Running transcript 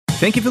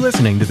Thank you for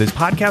listening to this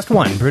Podcast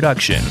One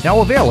production. Now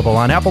available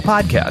on Apple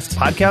Podcasts,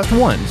 Podcast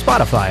One,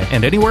 Spotify,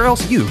 and anywhere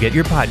else you get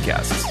your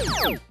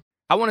podcasts.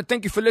 I want to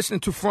thank you for listening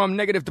to From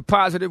Negative to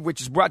Positive, which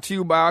is brought to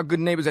you by our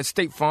good neighbors at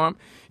State Farm.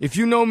 If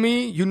you know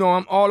me, you know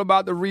I'm all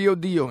about the real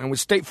deal. And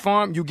with State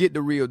Farm, you get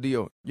the real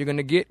deal. You're going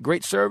to get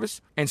great service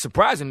and,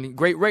 surprisingly,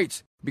 great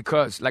rates.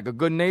 Because, like a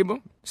good neighbor,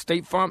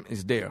 State Farm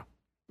is there.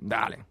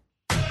 Darling.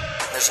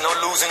 There's no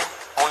losing,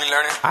 only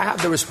learning. I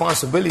have the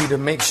responsibility to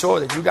make sure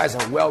that you guys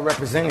are well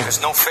represented.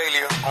 There's no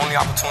failure, only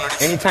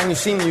opportunities. Anytime you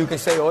see me, you can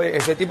say, oye,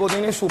 ese tipo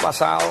tiene su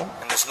pasado.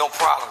 And there's no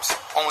problems,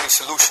 only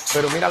solutions.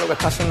 Pero mira lo que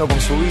está haciendo con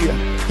su vida.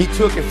 He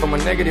took it from a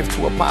negative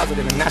to a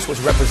positive, and that's what's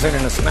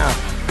representing us now.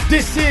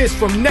 This is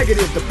From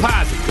Negative to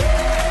Positive.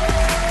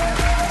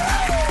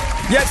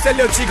 Yes,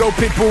 El Chico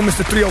Pitbull,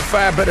 Mr.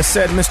 305, better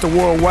said Mr.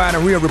 Worldwide,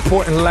 and we are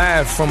reporting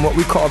live from what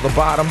we call the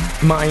bottom,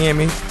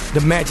 Miami,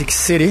 the Magic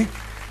City,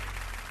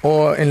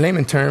 or in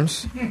layman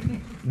terms,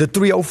 the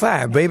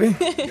 305, baby.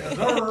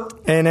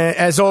 And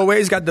as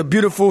always, got the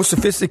beautiful,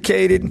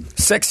 sophisticated,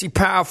 sexy,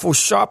 powerful,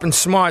 sharp, and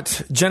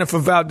smart Jennifer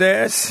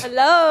Valdez.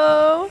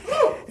 Hello.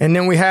 And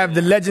then we have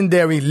the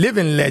legendary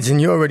living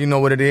legend. You already know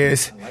what it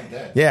is. I like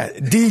that. Yeah,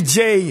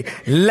 DJ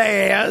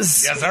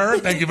Laz. Yes, sir.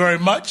 Thank you very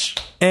much.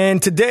 And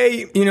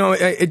today, you know,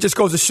 it just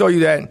goes to show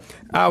you that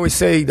I always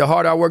say the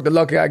harder I work, the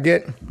luckier I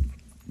get.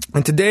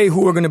 And today,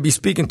 who we're going to be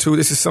speaking to,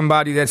 this is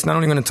somebody that's not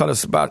only going to tell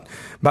us about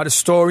a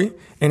story,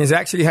 and it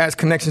actually has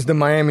connections to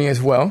Miami as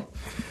well.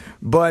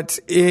 But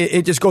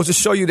it just goes to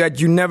show you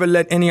that you never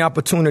let any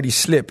opportunity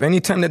slip.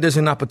 Anytime that there's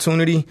an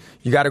opportunity,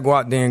 you got to go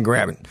out there and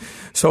grab it.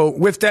 So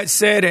with that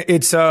said,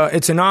 it's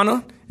an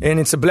honor and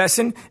it's a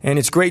blessing. And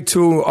it's great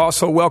to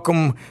also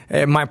welcome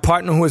my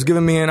partner who has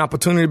given me an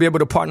opportunity to be able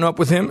to partner up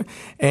with him.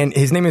 And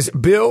his name is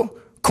Bill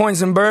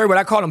Koenigsberg, but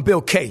I call him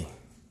Bill K.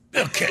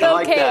 Bill K. Bill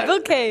Like K. that.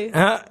 Bill K.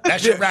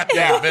 That's your rap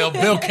name, Bill.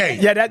 Bill K.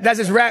 Yeah, that's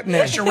his rap name.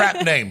 That's your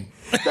rap name.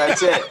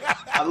 That's it.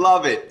 I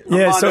love it.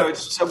 Yeah, Armando,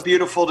 it's so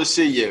beautiful to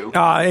see you.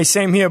 Hey,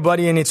 same here,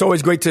 buddy, and it's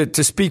always great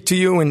to speak to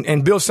you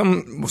and Bill,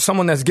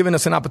 someone that's given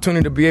us an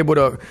opportunity to be able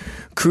to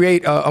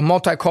create a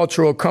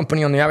multicultural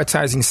company on the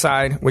advertising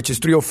side, which is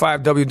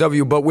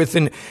 305WW. But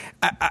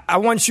I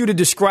want you to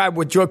describe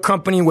what your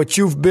company, what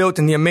you've built,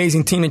 and the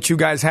amazing team that you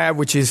guys have,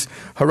 which is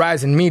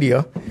Horizon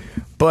Media.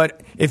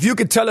 But if you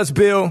could tell us,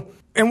 Bill,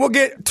 and we'll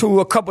get to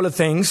a couple of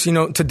things, you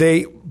know,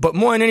 today. But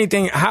more than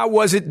anything, how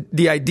was it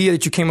the idea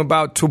that you came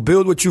about to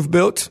build what you've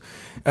built,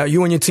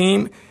 you and your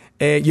team,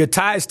 your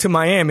ties to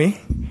Miami,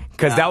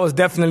 because that was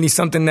definitely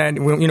something that,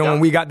 when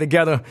we got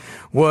together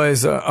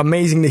was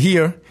amazing to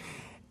hear.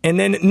 And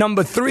then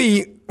number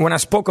 3, when I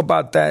spoke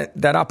about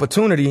that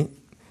opportunity,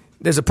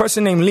 there's a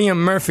person named Liam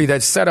Murphy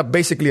that set up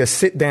basically a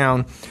sit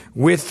down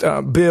with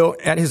Bill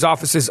at his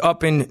offices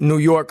up in New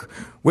York,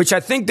 which I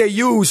think they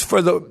use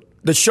for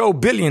the show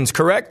Billions,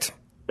 correct?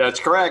 That's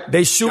correct.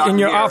 They shoot in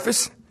your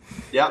office?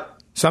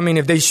 Yep. So, I mean,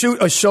 if they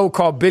shoot a show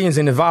called Billions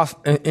in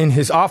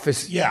his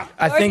office, yeah,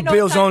 I think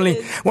Bill's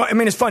only... Well, I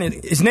mean, it's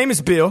funny. His name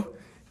is Bill.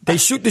 They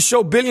shoot the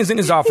show Billions in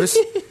his office.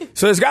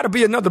 So there's got to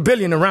be another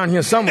billion around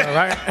here somewhere,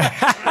 right?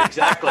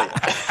 Exactly.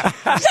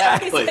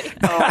 Exactly.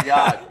 Oh, my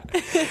God.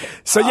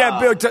 So, yeah,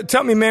 Bill,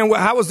 tell me, man,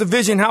 how was the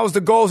vision? How was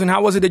the goals? And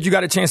how was it that you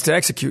got a chance to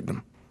execute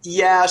them?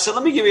 Yeah, so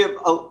let me give you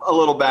a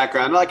little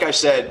background. Like I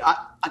said,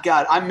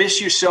 God, I miss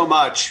you so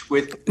much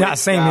with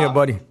same here,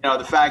 buddy. You know,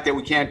 the fact that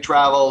we can't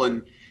travel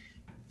and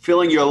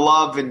feeling your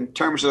love in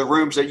terms of the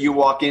rooms that you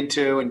walk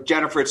into. And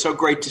Jennifer, it's so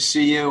great to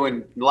see you.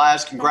 And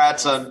Laz,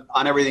 congrats on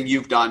everything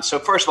you've done. So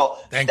first of all,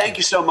 thank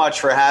you so much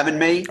for having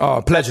me.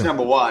 Oh, pleasure. That's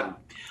number one.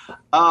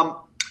 And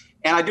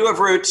I do have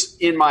roots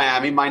in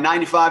Miami. My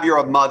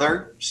 95-year-old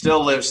mother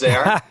still lives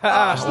there.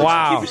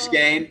 Wow. Key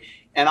Biscayne.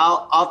 And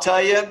I'll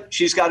tell you,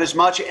 she's got as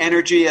much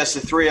energy as the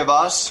 3 of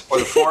us or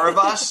the 4 of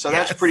us. So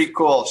that's pretty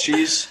cool.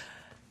 She's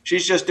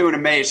just doing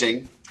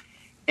amazing.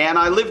 And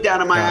I lived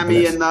down in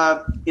Miami in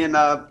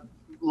the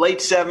late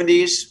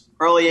 70s,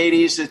 early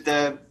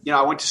 80s.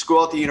 I went to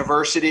school at the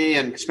university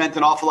and spent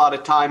an awful lot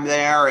of time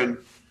there and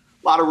a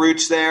lot of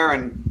roots there.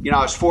 And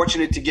I was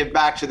fortunate to give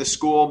back to the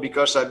school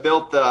because I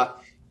built the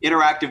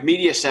Interactive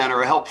Media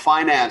Center. I helped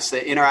finance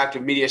the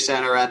Interactive Media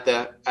Center at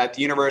the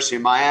University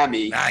of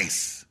Miami.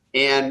 Nice.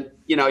 And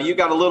you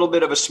got a little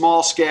bit of a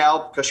small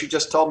scale because you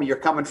just told me you're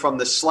coming from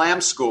the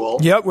Slam School.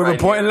 Yep, we're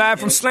reporting live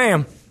from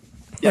Slam.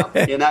 Yep,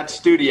 in that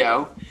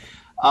studio.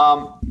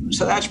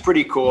 So that's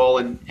pretty cool.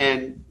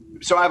 And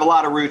so I have a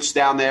lot of roots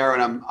down there,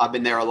 and I've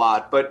been there a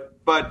lot. But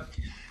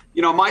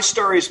my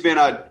story's been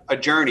a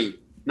journey,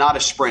 not a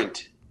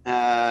sprint.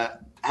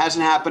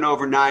 Hasn't happened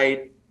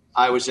overnight.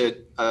 I was a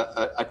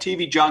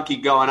TV junkie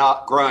growing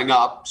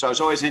up, so I was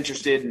always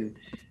interested in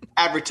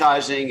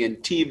advertising and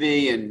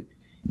TV and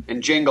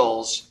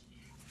jingles.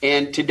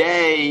 And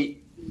today,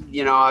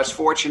 I was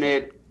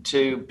fortunate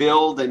to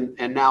build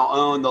and now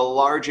own the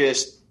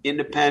largest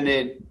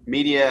independent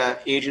media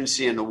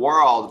agency in the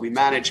world. We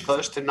manage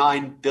close to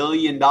 $9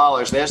 billion.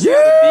 There's the other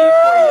B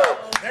for you.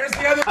 There's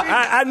the other B.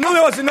 I knew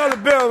there was another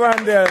bill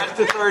around there. That's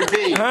the third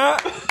B.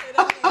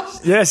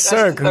 Yes,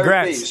 sir.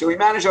 Congrats. So we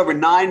manage over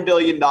 $9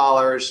 billion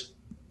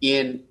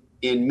in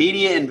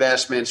media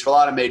investments for a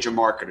lot of major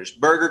marketers.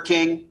 Burger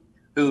King,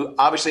 who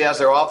obviously has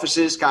their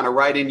offices kind of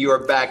right in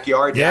your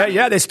backyard.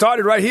 Yeah. They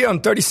started right here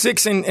on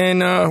 36 and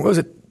what was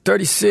it?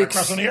 36.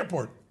 Across from the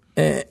airport.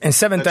 And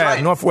 7th Ave,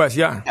 right. Northwest,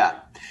 yeah. Yeah.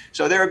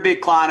 So they're a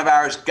big client of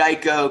ours.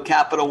 Geico,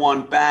 Capital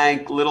One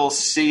Bank, Little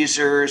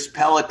Caesars,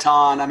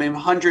 Peloton. I mean,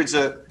 hundreds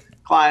of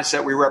clients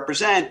that we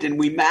represent, and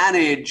we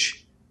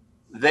manage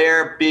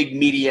their big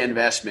media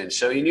investments.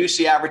 So when you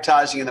see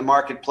advertising in the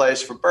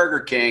marketplace for Burger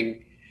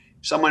King,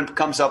 someone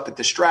comes up with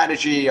the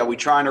strategy. Are we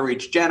trying to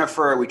reach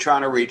Jennifer? Are we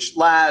trying to reach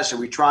Laz? Are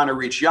we trying to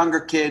reach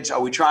younger kids?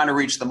 Are we trying to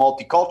reach the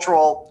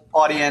multicultural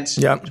audience?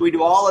 Yep. So we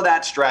do all of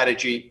that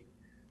strategy.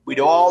 We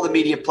do all the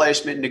media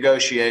placement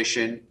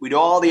negotiation. We do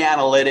all the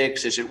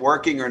analytics. Is it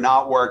working or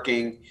not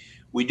working?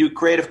 We do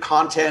creative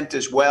content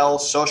as well,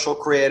 social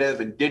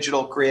creative and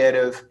digital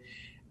creative.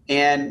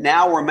 And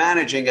now we're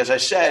managing, as I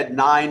said,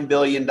 $9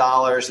 billion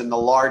and the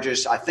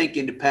largest, I think,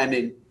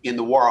 independent in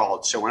the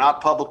world. So we're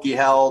not publicly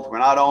held. We're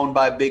not owned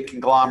by a big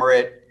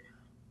conglomerate.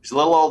 It's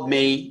little old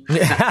me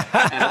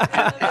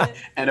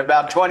and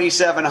about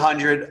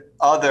 2,700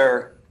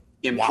 other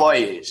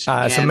employees.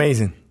 That's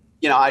amazing.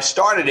 You know, I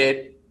started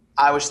it.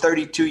 I was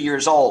 32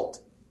 years old,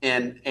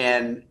 and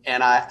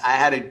I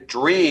had a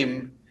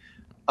dream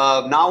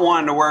of not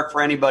wanting to work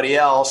for anybody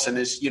else. And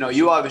as you know,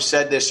 you always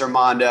said this,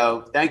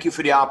 Armando, thank you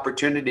for the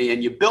opportunity,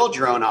 and you build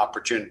your own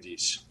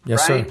opportunities.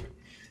 Yes, right? sir.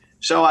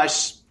 So I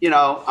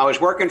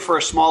was working for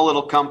a small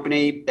little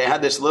company. They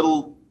had this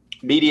little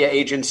media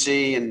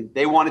agency, and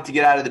they wanted to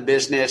get out of the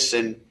business,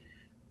 and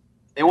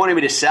they wanted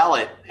me to sell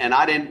it, and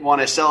I didn't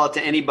want to sell it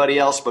to anybody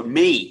else but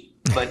me.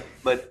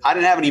 But I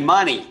didn't have any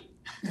money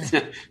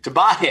to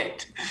buy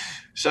it.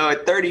 So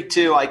at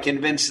 32, I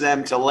convinced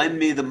them to lend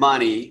me the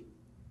money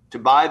to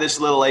buy this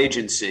little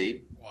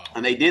agency. Wow.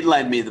 And they did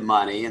lend me the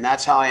money. And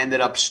that's how I ended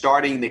up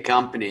starting the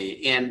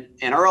company. And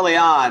early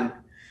on,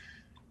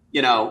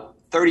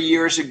 30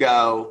 years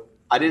ago,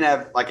 I didn't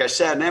have, like I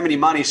said, I didn't have any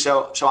money.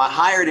 So I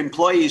hired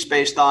employees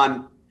based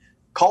on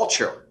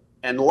culture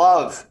and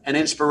love and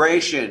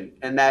inspiration,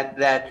 and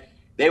that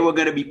they were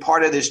going to be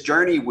part of this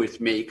journey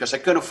with me because I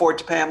couldn't afford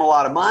to pay them a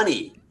lot of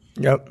money.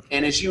 Yep.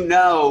 And as you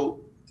know,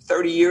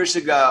 30 years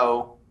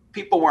ago,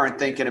 people weren't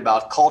thinking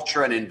about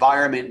culture and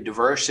environment and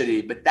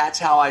diversity, but that's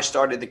how I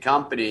started the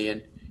company.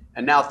 And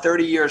now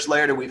 30 years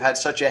later, we've had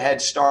such a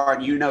head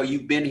start. You know,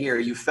 you've been here,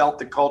 you felt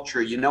the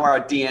culture, you know our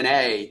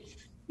DNA,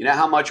 you know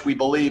how much we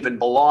believe in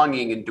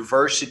belonging and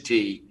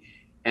diversity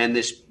and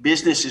this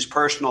business is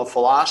personal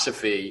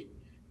philosophy.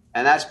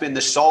 And that's been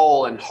the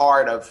soul and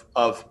heart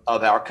of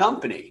our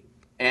company.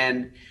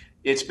 And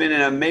it's been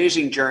an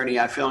amazing journey.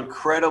 I feel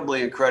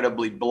incredibly,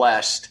 incredibly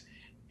blessed.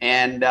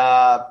 And,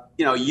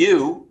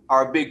 you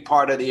are a big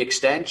part of the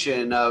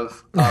extension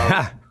of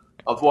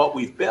what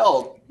we've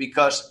built,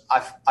 because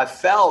I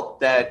felt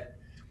that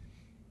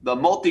the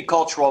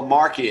multicultural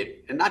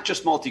market, and not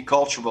just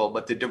multicultural,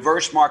 but the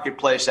diverse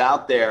marketplace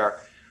out there,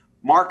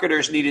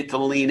 marketers needed to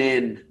lean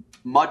in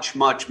much,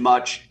 much,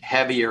 much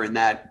heavier in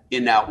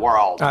that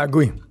world. I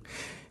agree.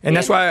 And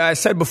that's why I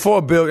said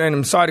before, Bill, and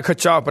I'm sorry to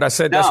cut you off, but I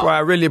said that's why I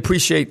really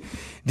appreciate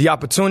the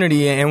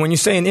opportunity. And when you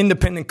say an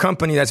independent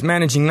company that's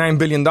managing $9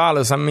 billion,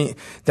 I mean,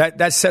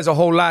 that says a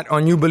whole lot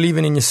on you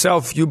believing in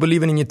yourself, you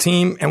believing in your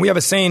team. And we have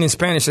a saying in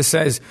Spanish that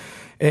says,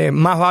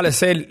 más vale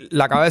ser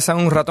la cabeza de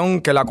un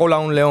ratón que la cola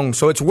de un león.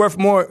 So it's worth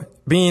more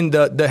being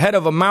the head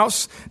of a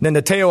mouse than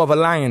the tail of a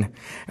lion.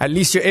 At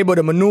least you're able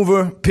to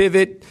maneuver,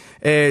 pivot,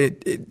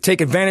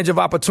 take advantage of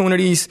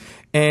opportunities,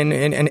 and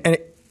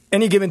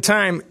any given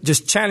time,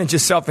 just challenge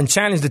yourself and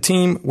challenge the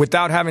team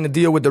without having to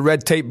deal with the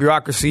red tape,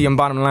 bureaucracy, and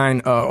bottom line.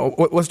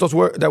 What's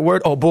that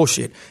word? Oh,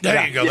 bullshit.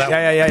 There you go.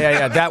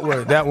 Yeah. That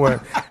word.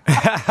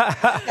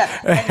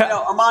 And,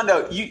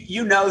 Armando,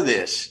 you know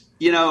this.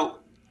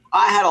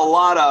 I had a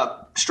lot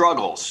of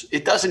struggles.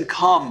 It doesn't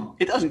come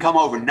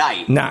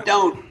overnight. Nah.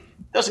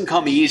 It doesn't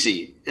come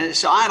easy.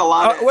 So I had a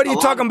lot of. What are you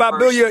talking about,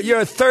 Bill? You're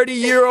a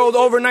 30-year-old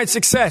overnight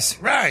success.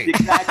 Right.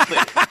 Exactly.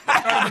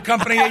 Started the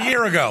company a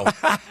year ago.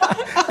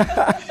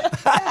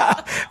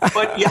 Yeah.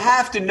 But you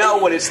have to know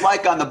what it's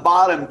like on the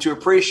bottom to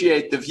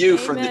appreciate the view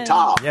from the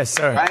top. Yes,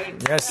 sir. Right?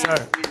 Yes,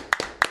 sir.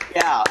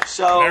 Yeah.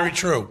 So Very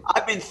true.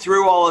 I've been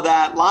through all of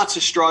that, lots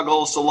of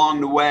struggles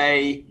along the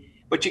way,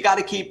 but you got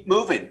to keep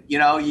moving.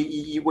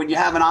 You when you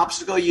have an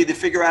obstacle, you either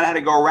figure out how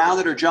to go around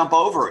it or jump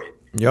over it.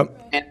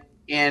 Yep.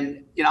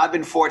 And I've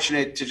been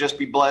fortunate to just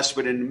be blessed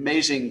with an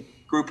amazing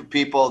group of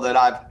people that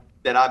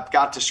I've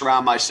got to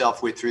surround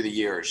myself with through the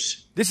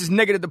years. This is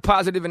Negative to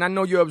Positive, and I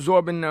know you're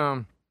absorbing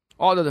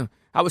all of the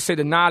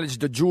knowledge,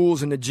 the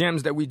jewels, and the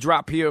gems that we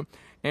drop here.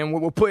 And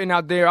what we're putting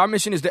out there, our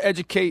mission is to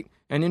educate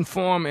and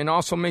inform, and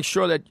also make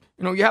sure that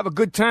you have a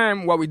good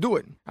time while we do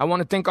it. I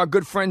want to thank our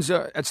good friends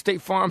at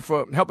State Farm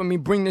for helping me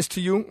bring this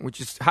to you,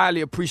 which is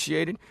highly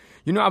appreciated.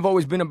 I've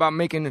always been about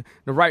making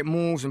the right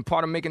moves, and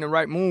part of making the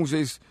right moves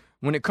is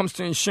when it comes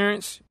to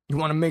insurance, you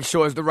want to make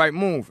sure it's the right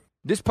move.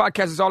 This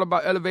podcast is all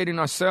about elevating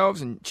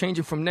ourselves and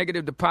changing from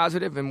negative to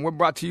positive, and we're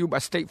brought to you by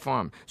State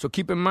Farm. So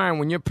keep in mind,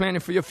 when you're planning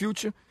for your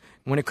future,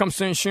 when it comes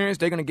to insurance,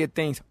 they're going to get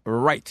things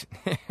right.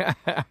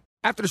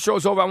 After the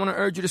show's over, I want to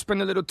urge you to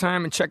spend a little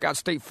time and check out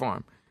State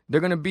Farm.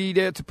 They're going to be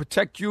there to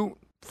protect you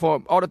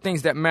for all the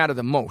things that matter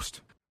the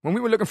most. When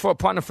we were looking for a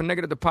partner for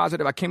Negative to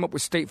Positive, I came up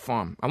with State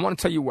Farm. I want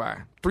to tell you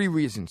why. 3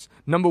 reasons.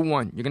 Number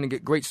 1, you're going to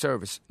get great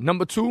service.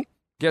 Number 2,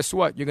 guess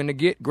what? You're going to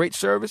get great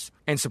service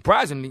and,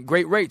 surprisingly,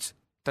 great rates.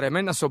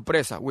 Tremenda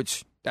sorpresa,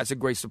 which that's a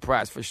great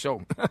surprise for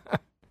sure.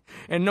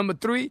 And number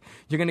 3,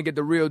 you're going to get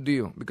the real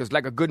deal because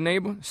like a good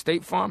neighbor,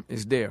 State Farm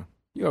is there.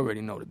 You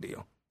already know the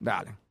deal.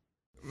 Darling.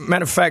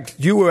 Matter of fact,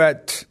 you were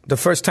at the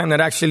first time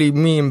that actually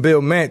me and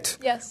Bill met.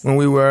 Yes. When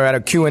we were at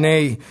a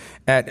Q&A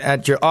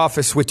at your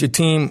office with your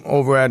team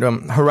over at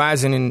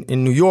Horizon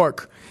in New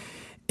York.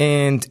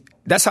 And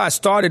that's how I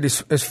started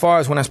as far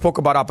as when I spoke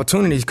about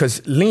opportunities,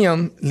 because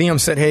Liam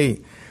said,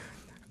 hey,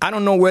 I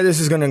don't know where this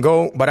is going to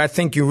go, but I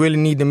think you really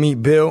need to meet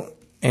Bill,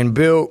 and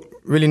Bill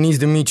really needs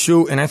to meet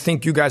you, and I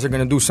think you guys are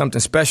going to do something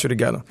special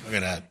together. Look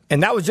at that.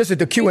 And that was just at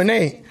the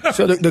Q&A.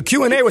 So the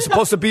Q&A was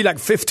supposed to be like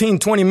 15,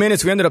 20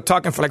 minutes. We ended up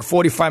talking for like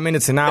 45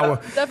 minutes, an hour.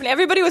 Definitely.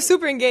 Everybody was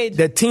super engaged.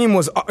 The team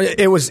was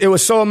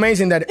so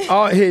amazing that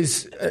all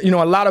his, a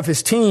lot of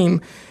his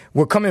team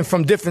were coming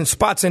from different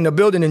spots in the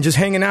building and just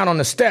hanging out on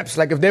the steps.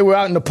 Like if they were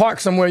out in the park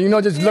somewhere,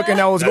 just looking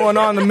at what was going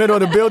on in the middle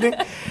of the building.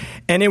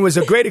 And it was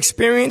a great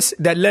experience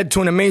that led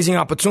to an amazing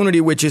opportunity,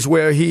 which is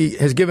where he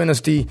has given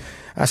us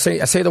I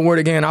say the word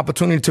again,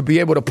 opportunity to be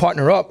able to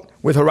partner up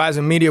with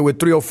Horizon Media with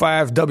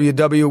 305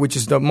 WW, which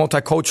is the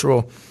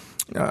multicultural,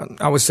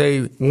 I would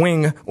say,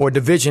 wing or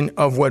division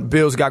of what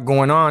Bill's got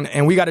going on.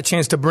 And we got a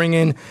chance to bring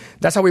in,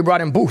 that's how we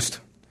brought in Boost.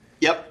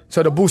 Yep.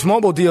 So the Boost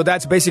Mobile deal,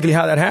 that's basically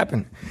how that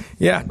happened.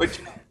 Yeah. But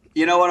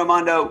you know what,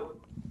 Armando?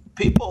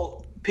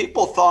 People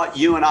thought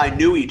you and I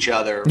knew each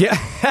other. Yeah.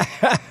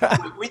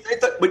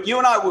 But you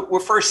and I were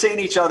first seeing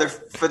each other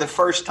for the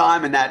first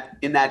time in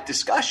that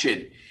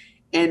discussion.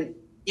 And,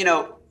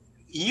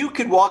 you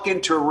could walk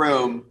into a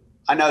room,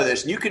 I know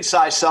this, and you could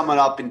size someone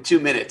up in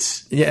 2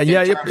 minutes. Yeah.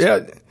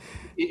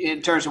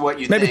 In terms of what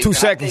you Maybe think. 2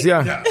 seconds,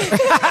 yeah.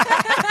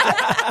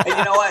 And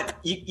you know what?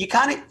 You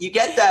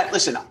get that.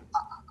 Listen,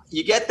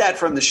 you get that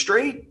from the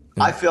street.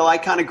 Yeah. I feel I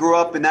kind of grew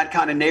up in that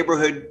kind of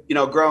neighborhood,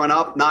 growing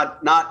up,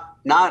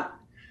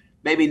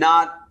 maybe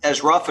not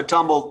as rough a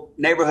tumble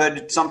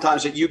neighborhood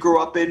sometimes that you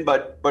grew up in,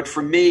 but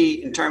for me,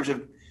 in terms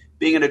of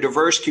being in a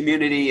diverse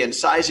community and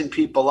sizing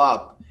people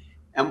up,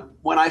 and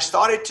when I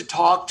started to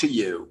talk to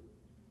you,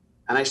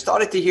 and I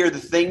started to hear the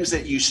things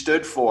that you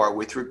stood for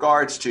with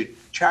regards to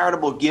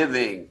charitable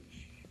giving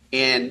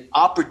and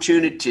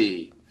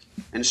opportunity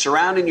and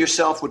surrounding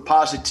yourself with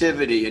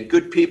positivity and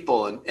good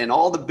people and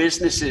all the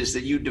businesses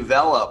that you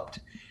developed,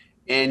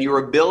 and your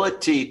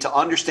ability to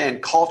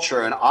understand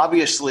culture and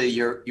obviously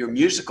your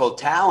musical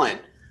talent,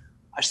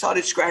 I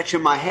started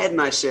scratching my head and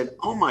I said,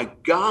 oh my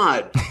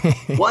God,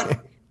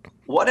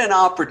 what an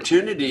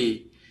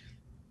opportunity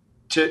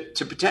to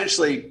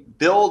potentially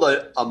build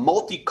a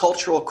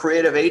multicultural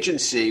creative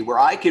agency where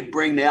I could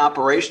bring the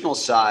operational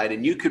side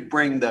and you could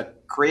bring the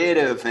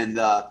creative and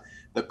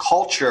the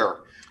culture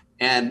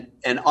and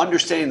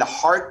understanding the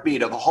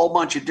heartbeat of a whole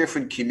bunch of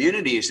different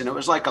communities. And it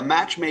was like a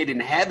match made in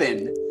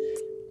heaven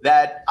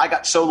that I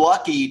got so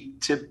lucky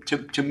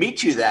to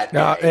meet you that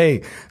day.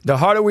 Hey, the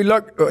harder we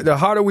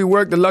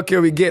work, the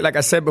luckier we get, like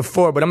I said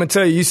before. But I'm gonna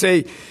tell you, you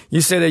say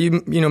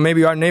that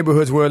maybe our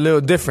neighborhoods were a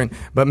little different.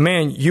 But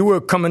man, you were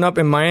coming up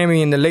in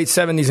Miami in the late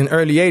 70s and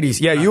early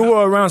 80s. Yeah, you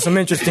were around some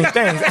interesting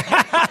things.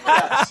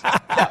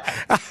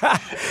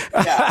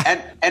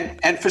 Yeah.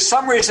 And for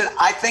some reason,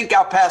 I think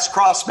our paths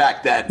crossed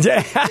back then.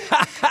 Yeah.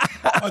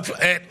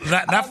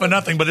 Not for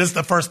nothing, but this is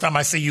the first time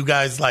I see you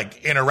guys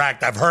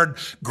interact. I've heard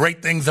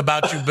great things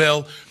about you,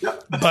 Bill,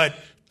 but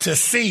to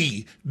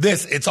see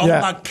this, it's all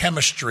about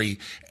chemistry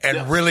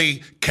and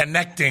really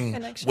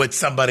connecting with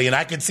somebody. And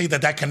I can see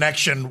that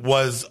connection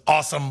was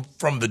awesome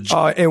from the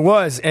jump. It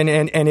was, and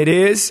it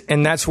is.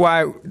 And that's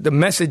why the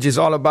message is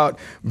all about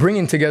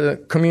bringing together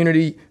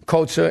community,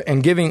 culture,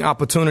 and giving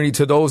opportunity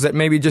to those that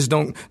maybe just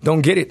don't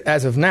get it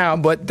as of now.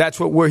 But that's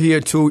what we're here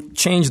to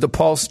change the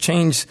pulse,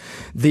 change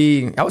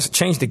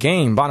the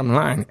game, bottom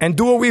line. And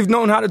do what we've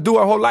known how to do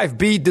our whole life,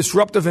 be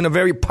disruptive in a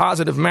very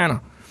positive manner.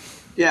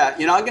 Yeah,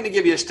 I'm going to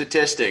give you a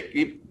statistic.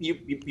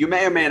 You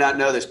may or may not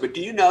know this, but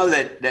do you know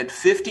that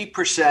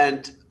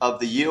 50% of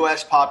the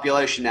U.S.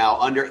 population now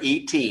under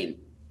 18,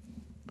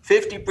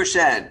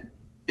 50%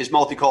 is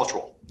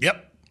multicultural?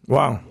 Yep.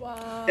 Wow.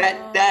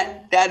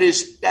 That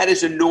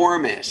is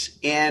enormous.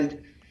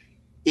 And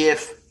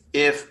if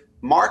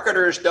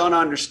marketers don't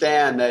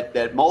understand that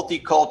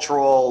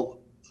multicultural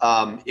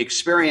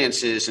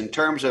experiences in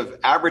terms of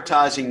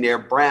advertising their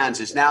brands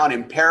is now an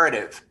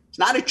imperative, it's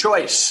not a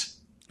choice.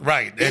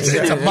 Right. It's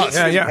a must. It's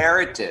an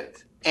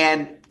imperative.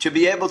 And to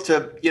be able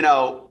to,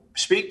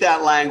 speak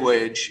that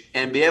language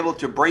and be able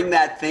to bring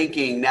that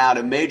thinking now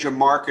to major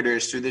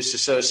marketers through this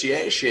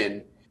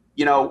association,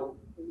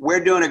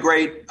 we're doing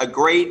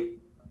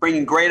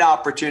bringing great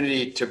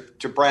opportunity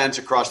to brands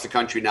across the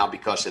country now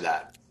because of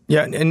that.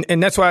 Yeah.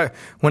 And that's why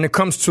when it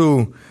comes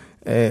to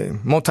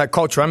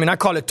multicultural. I mean, I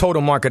call it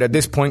total market at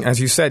this point. As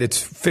you said,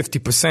 it's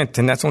 50%,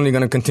 and that's only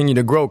going to continue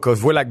to grow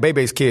because we're like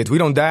Bebe's kids. We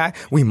don't die,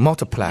 we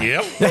multiply.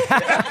 Yep.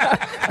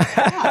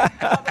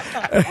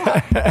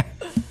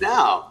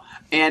 No.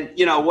 And,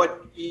 you know,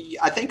 what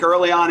I think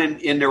early on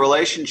in the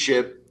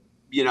relationship,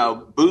 you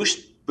know,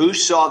 Boost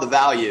saw the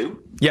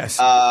value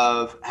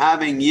of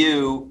having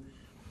you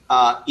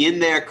in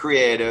their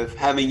creative,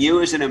 having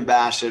you as an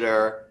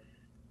ambassador,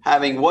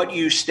 having what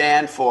you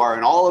stand for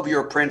and all of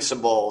your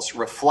principles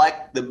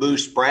reflect the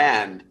Boost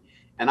brand.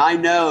 And I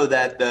know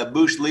that the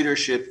Boost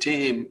leadership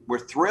team were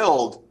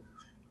thrilled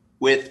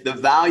with the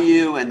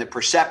value and the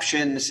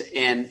perceptions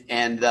and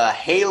the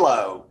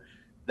halo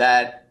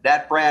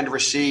that brand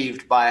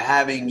received by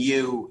having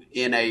you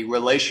in a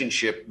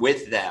relationship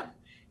with them.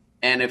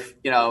 And if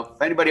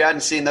anybody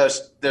hadn't seen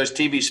those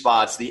TV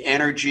spots, the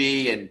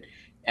energy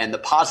and the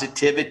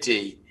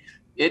positivity,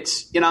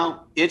 it's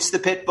the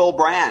Pitbull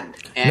brand,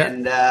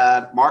 and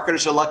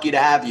marketers are lucky to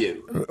have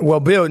you. Well,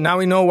 Bill, now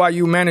we know why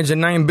you manage a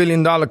 $9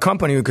 billion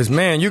company, because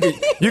man, you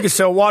could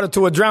sell water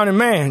to a drowning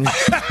man,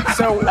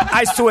 sell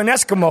ice to an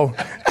Eskimo.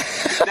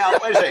 Now,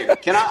 wait a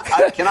second. Can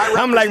I?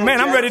 I'm like,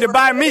 man, I'm ready to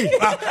buy me.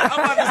 I'm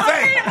about to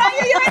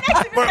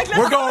say,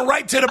 we're going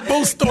right to the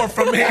Boost store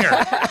from here.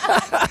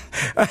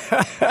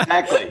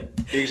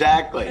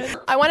 Exactly.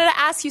 I wanted to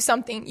ask you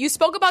something. You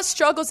spoke about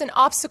struggles and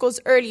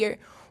obstacles earlier.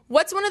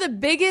 What's one of the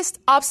biggest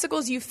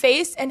obstacles you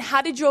faced, and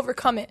how did you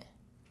overcome it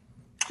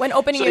when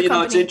opening your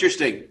company? It's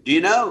interesting. Do you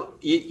know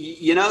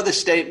the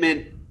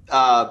statement?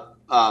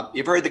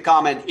 You've heard the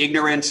comment,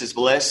 "Ignorance is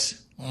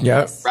bliss."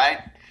 Yeah.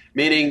 Right.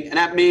 Meaning, and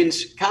that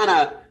means kind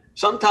of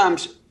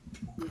sometimes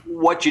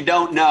what you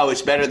don't know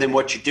is better than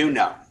what you do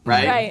know,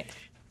 right? Right.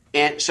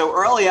 And so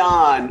early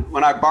on,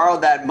 when I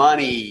borrowed that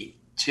money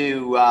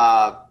to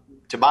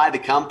buy the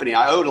company,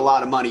 I owed a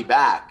lot of money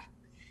back.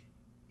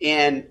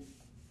 And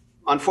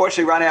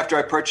unfortunately, right after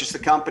I purchased the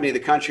company, the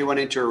country went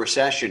into a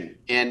recession,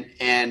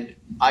 and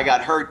I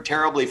got hurt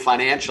terribly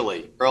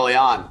financially early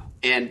on.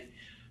 And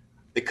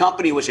the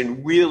company was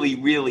in really,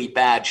 really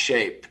bad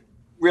shape.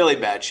 Really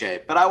bad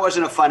shape. But I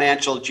wasn't a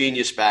financial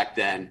genius back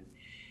then.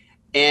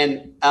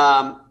 And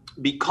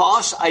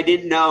because I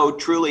didn't know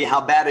truly how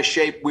bad a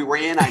shape we were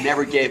in, I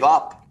never gave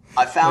up.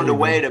 I found a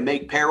way to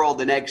make payroll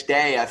the next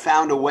day. I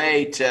found a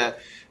way to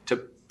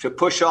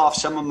push off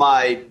some of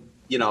my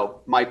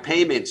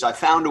payments. I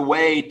found a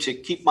way to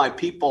keep my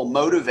people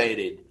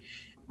motivated.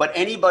 But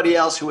anybody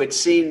else who had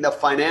seen the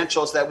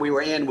financials that we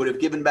were in would have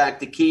given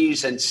back the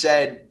keys and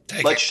said,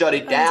 let's shut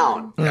it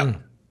down.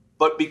 Yep.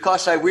 But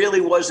because I really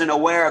wasn't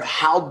aware of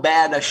how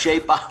bad a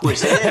shape I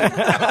was in,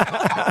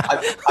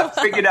 I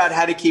figured out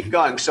how to keep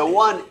going. So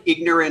one,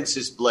 ignorance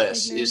is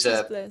bliss is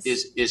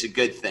a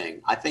good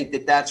thing. I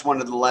think that's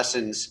one of the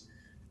lessons,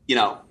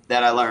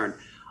 that I learned.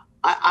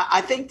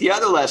 I think the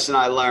other lesson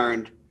I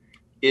learned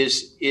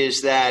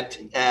is that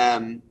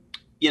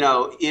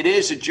it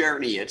is a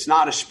journey. It's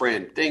not a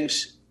sprint.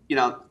 Things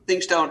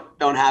don't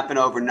happen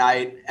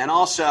overnight. And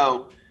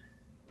also,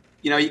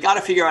 you got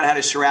to figure out how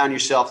to surround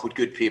yourself with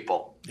good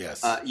people.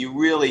 Yes. You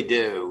really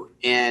do.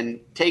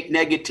 And take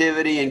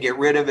negativity and get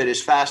rid of it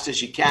as fast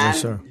as you can.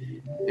 Yes, sir.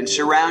 And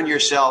surround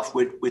yourself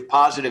with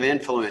positive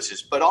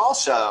influences. But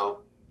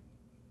also,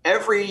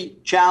 every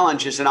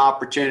challenge is an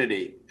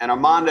opportunity. And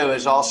Armando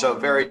is also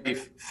very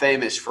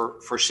famous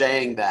for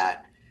saying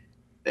that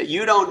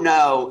you don't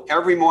know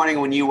every morning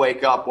when you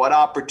wake up what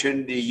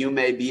opportunity you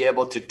may be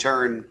able to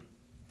turn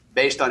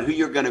based on who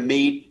you're going to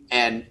meet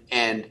and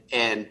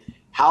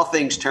how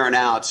things turn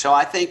out. So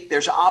I think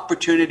there's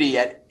opportunity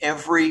at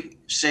every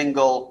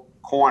single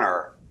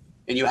corner,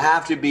 and you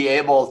have to be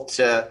able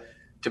to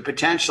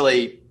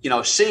potentially,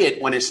 see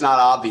it when it's not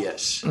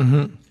obvious.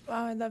 Mm-hmm.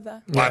 Wow, I love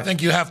that. Well, I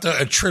think you have to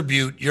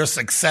attribute your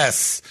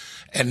success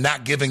and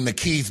not giving the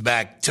keys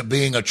back to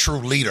being a true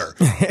leader.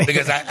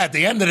 Because at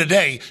the end of the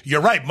day,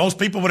 you're right. Most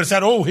people would have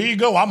said, oh, here you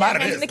go. I'm out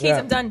of this. The keys,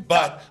 I'm done.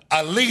 But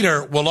a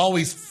leader will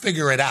always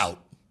figure it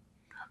out.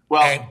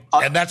 Well,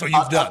 and that's what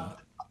you've done.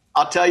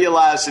 I'll tell you,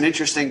 Laz, an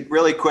interesting,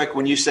 really quick,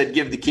 when you said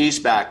give the keys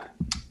back,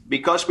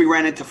 because we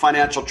ran into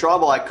financial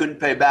trouble, I couldn't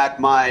pay back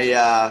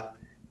my,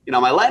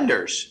 my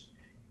lenders,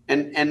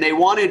 and they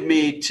wanted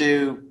me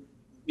to,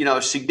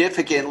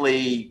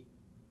 significantly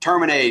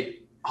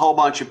terminate a whole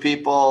bunch of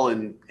people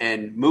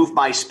and move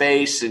my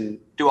space and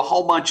do a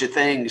whole bunch of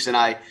things. And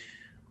I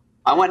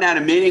went down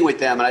a meeting with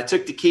them, and I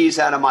took the keys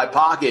out of my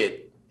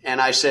pocket, and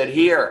I said,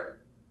 here,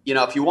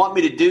 if you want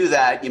me to do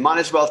that, you might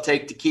as well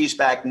take the keys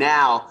back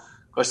now,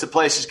 because the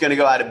place is going to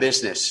go out of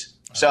business.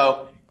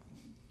 So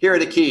here are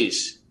the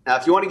keys. Now,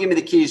 if you want to give me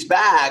the keys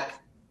back,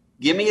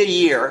 give me a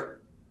year.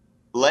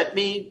 Let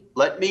me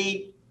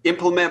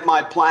implement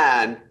my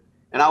plan,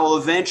 and I will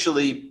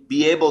eventually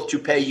be able to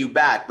pay you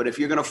back. But if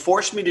you're going to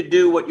force me to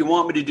do what you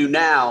want me to do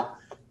now,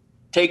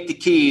 take the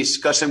keys,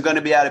 because I'm going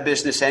to be out of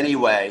business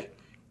anyway.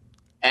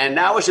 And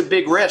that was a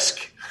big risk.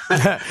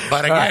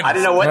 But again, I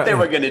didn't know what they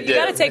were going to do. You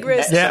got to take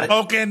risks. Yeah.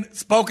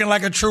 Spoken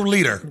like a true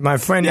leader. My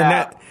friend,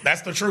 Yeah.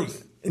 That's the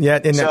truth.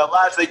 Yeah, so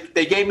Laz,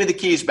 they gave me the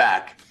keys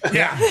back.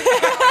 Yeah.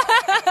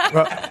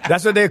 Well,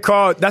 that's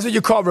what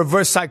you call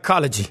reverse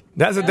psychology.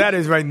 That's what that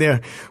is right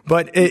there.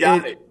 But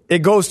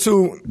it goes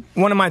to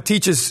one of my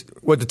teachers,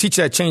 the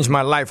teacher that changed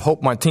my life,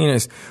 Hope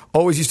Martinez,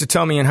 always used to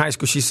tell me in high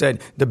school, she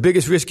said, the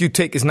biggest risk you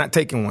take is not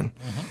taking one.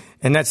 Mm-hmm.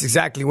 And that's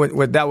exactly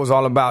what that was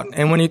all about.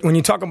 And when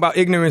you talk about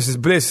ignorance is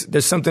bliss,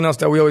 there's something else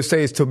that we always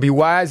say is to be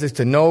wise is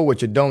to know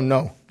what you don't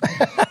know.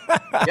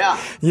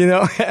 Yeah. You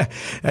know,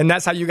 and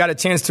that's how you got a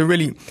chance to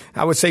really,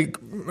 I would say,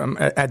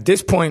 at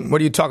this point,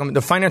 what are you talking about?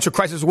 The financial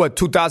crisis was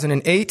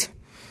 2008,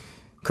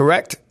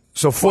 correct?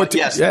 So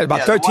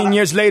 13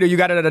 years later, you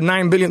got it at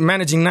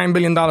managing $9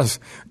 billion,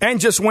 and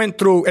just went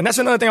through. And that's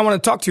another thing I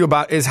want to talk to you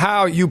about is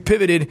how you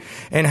pivoted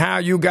and how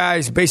you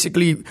guys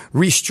basically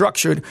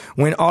restructured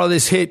when all of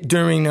this hit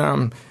during,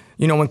 when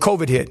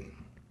COVID hit.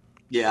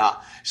 Yeah.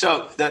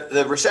 So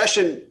the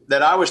recession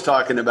that I was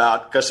talking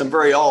about, because I'm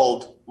very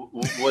old,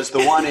 was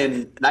the one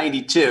in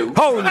 92.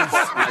 Holy,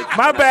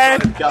 my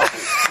bad.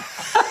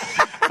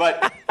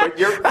 But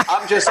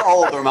I'm just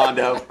old,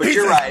 Armando. But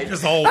you're right.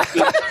 Just old.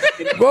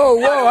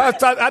 Whoa! I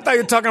thought you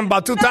were talking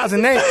about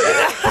 2008.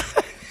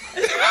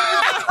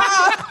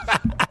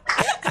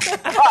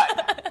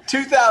 But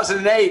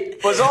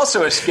 2008 was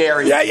also a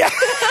scary. Yeah.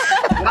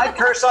 Can I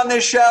curse on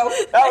this show?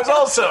 That was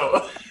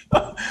also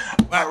a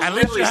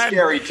really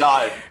scary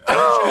time.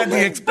 You had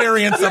the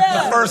experience of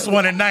the first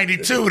one in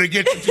 92 to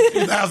get to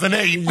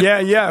 2008.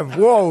 Yeah.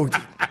 Whoa,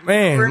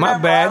 man, Remember, my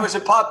bad. I was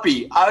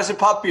a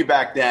puppy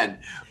back then.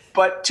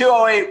 But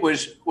 2008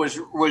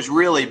 was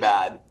really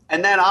bad.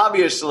 And then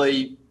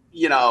obviously,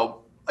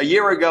 a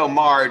year ago,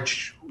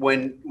 March,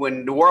 when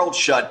the world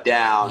shut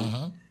down,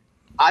 mm-hmm.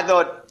 I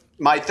thought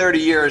my 30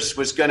 years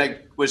was gonna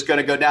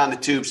go down the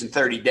tubes in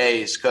 30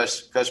 days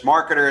because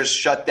marketers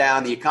shut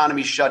down, the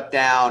economy shut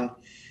down,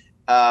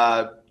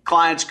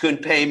 clients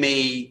couldn't pay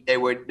me, they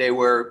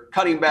were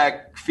cutting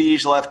back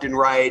fees left and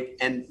right,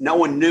 and no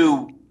one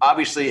knew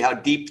obviously how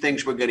deep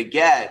things were going to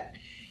get,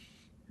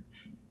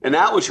 and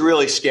that was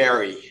really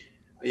scary.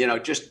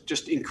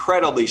 Just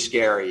incredibly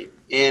scary.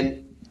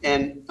 And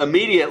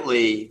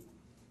immediately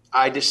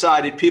I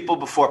decided people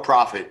before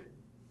profit,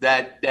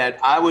 that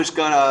I was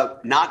going to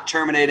not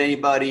terminate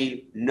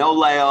anybody, no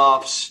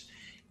layoffs,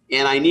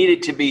 and I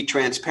needed to be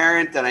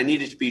transparent, and I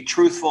needed to be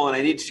truthful, and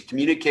I needed to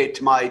communicate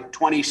to my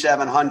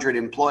 2,700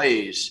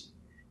 employees.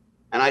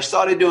 And I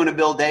started doing a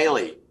Bill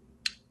Daily.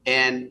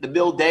 And the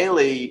Bill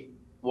Daily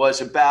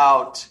was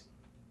a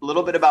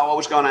little bit about what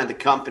was going on at the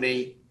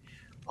company,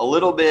 a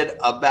little bit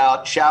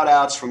about shout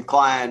outs from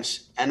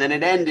clients, and then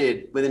it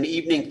ended with an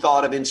evening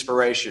thought of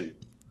inspiration,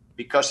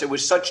 because it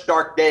was such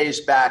dark days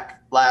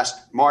back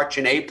last March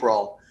and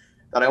April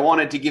that I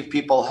wanted to give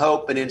people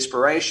hope and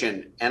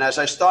inspiration. And as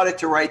I started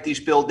to write these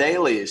Bill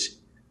Dailies,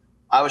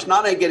 I was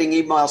not only getting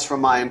emails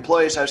from my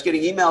employees, I was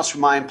getting emails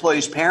from my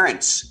employees'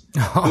 parents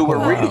who were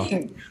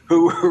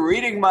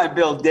reading my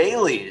Bill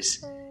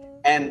Dailies.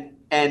 And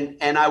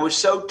I was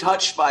so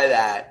touched by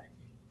that.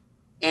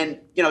 And,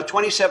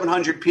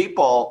 2,700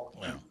 people,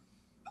 wow.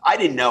 I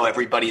didn't know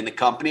everybody in the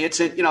company. It's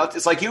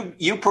like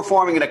you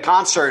performing in a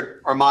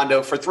concert,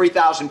 Armando, for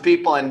 3,000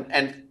 people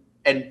and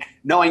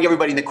knowing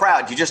everybody in the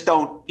crowd. You just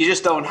don't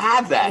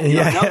have that. You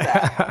don't know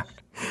that.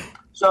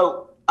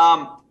 So,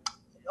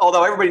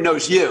 although everybody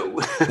knows you.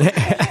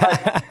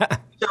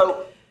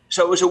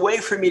 So it was a way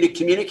for me to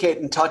communicate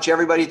and touch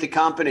everybody at the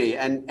company.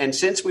 And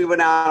since we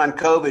went out on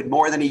COVID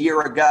more than a year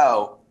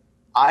ago,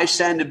 I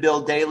send a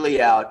Bill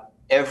Daily out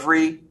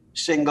every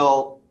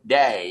single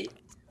day.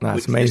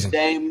 That's amazing.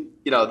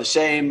 The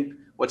same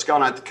what's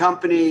going on at the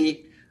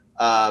company,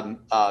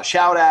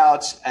 shout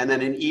outs, and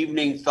then an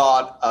evening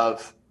thought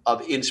of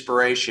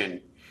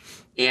inspiration.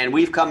 And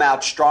we've come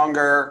out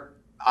stronger,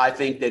 I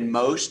think, than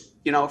most,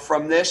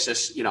 from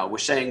this. We're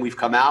saying we've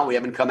come out. We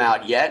haven't come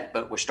out yet,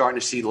 but we're starting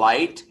to see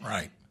light.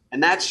 Right.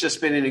 And that's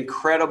just been an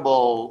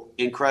incredible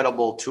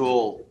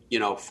tool,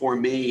 for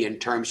me in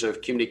terms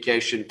of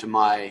communication to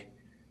my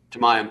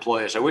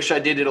employers. I wish I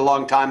did it a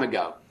long time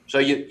ago. So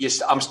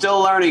I'm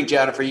still learning,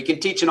 Jennifer. You can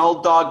teach an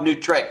old dog new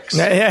tricks.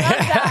 Love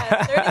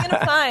that. Learning and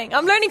applying.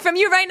 I'm learning from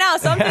you right now,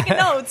 so I'm taking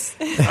notes.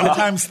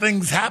 Sometimes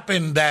things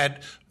happen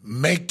that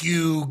make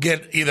you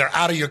get either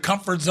out of your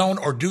comfort zone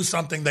or do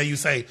something that you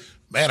say,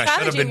 man, I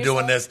should have been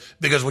doing this.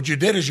 Because what you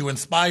did is you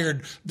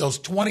inspired those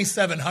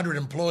 2,700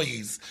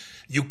 employees.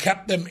 You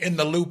kept them in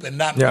the loop and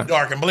not in the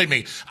dark. And believe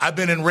me, I've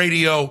been in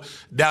radio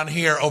down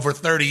here over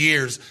 30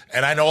 years,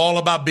 and I know all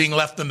about being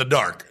left in the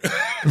dark. You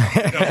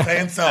know what I'm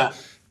saying? So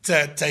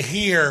to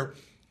hear,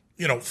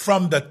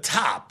 from the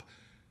top,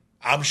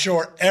 I'm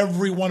sure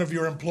every one of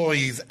your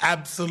employees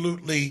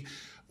absolutely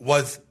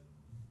was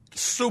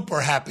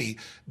super happy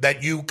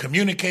that you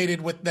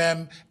communicated with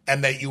them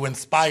and that you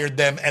inspired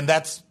them. And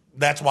that's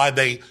why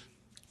they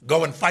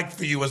go and fight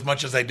for you as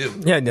much as they do.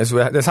 Yeah,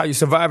 that's how you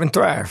survive and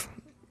thrive.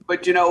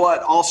 But you know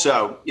what?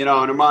 Also, and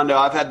Armando,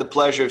 I've had the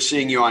pleasure of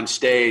seeing you on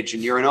stage,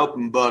 and you're an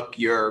open book.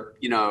 You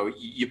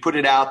put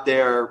it out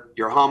there.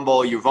 You're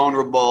humble. You're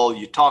vulnerable.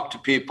 You talk to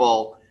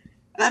people,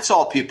 and that's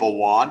all people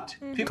want.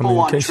 People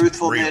want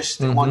truthfulness.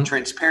 They want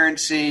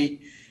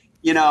transparency.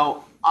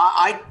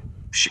 I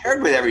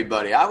shared with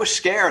everybody. I was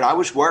scared. I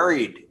was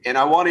worried. And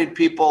I wanted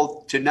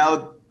people to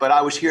know, but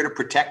I was here to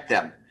protect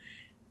them.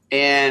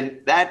 And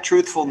that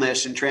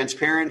truthfulness and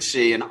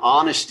transparency and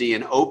honesty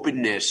and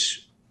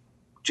openness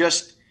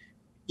just,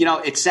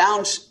 it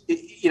sounds,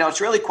 it's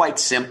really quite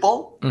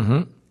simple,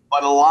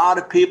 but a lot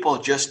of people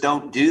just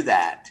don't do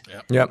that.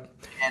 Yep.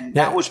 And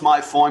that was my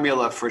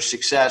formula for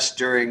success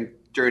during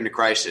the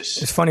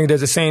crisis. It's funny.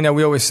 There's a saying that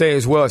we always say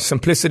as well: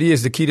 simplicity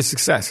is the key to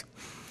success.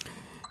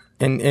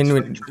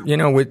 And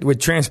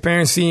with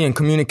transparency and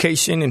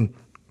communication, and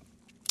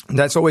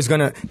that's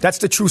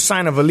the true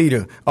sign of a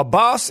leader. A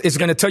boss is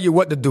gonna tell you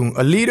what to do.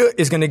 A leader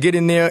is gonna get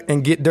in there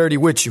and get dirty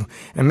with you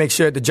and make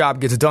sure the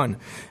job gets done.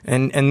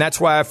 And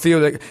that's why I feel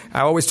like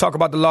I always talk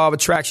about the law of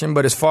attraction,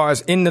 but as far as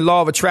in the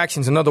law of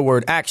attraction is another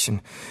word, action.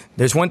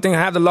 There's one thing, I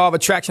have the law of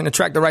attraction,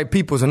 attract the right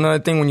people. It's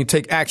another thing when you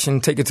take action,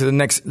 take it to the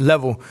next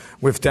level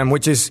with them,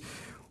 which is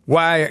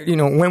why,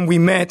 when we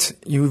met,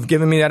 you've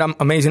given me that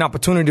amazing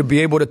opportunity to be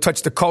able to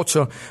touch the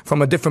culture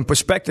from a different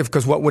perspective,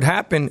 because what would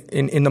happen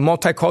in the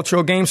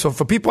multicultural game. So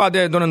for people out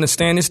there that don't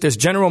understand this, there's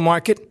general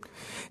market.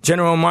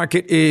 General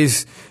market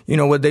is,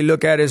 what they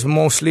look at as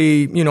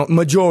mostly,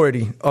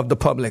 majority of the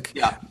public.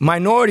 Yeah.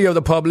 Minority of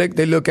the public,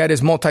 they look at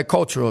as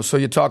multicultural. So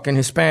you're talking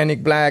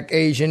Hispanic, Black,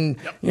 Asian,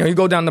 you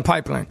go down the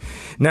pipeline.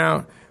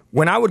 Now,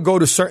 when I would go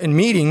to certain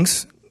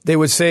meetings, they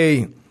would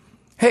say,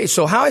 hey,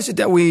 so how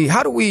do we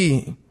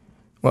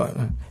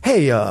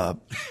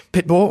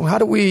Pitbull, how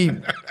do we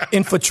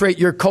infiltrate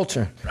your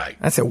culture? Right.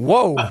 I said,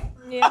 whoa.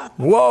 Yeah.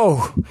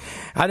 Whoa.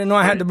 I didn't know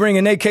I had to bring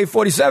an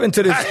AK-47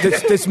 to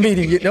this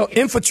meeting.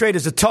 Infiltrate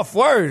is a tough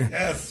word.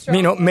 Yes.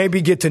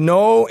 Maybe get to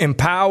know,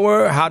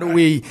 empower. How do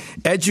we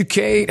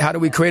educate? How do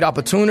we create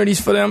opportunities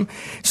for them?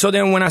 So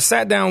then when I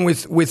sat down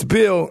with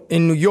Bill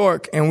in New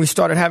York and we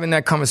started having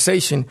that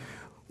conversation,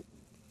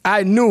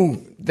 I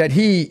knew that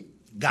he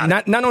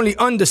not only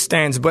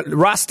understands, but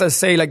Rasta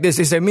say like this,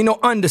 they say, me no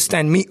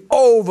understand, me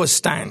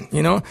overstand,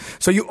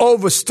 So you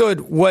understood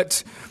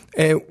what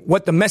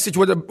the message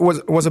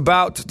was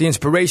about, the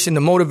inspiration,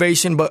 the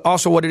motivation, but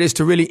also what it is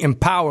to really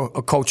empower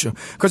a culture.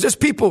 Because there's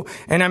people,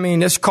 and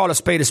let's call a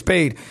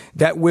spade,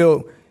 that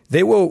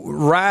they will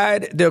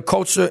ride their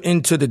culture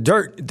into the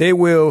dirt. They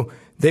will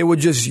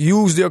just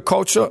use their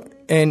culture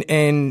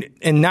and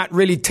not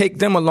really take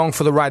them along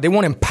for the ride. They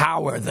won't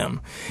empower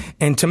them.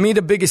 And to me,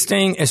 the biggest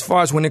thing as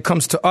far as when it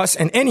comes to us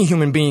and any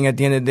human being at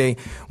the end of the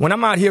day, when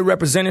I'm out here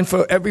representing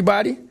for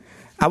everybody,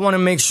 I want to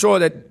make sure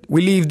that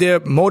we leave there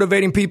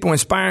motivating people,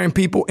 inspiring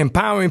people,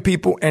 empowering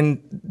people,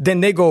 and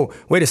then they go,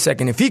 wait a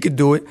second, if he could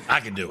do it, I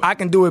can do it. I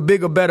can do it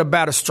bigger, better,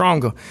 badder,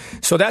 stronger.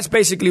 So that's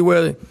basically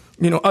where,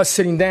 us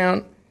sitting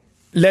down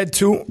led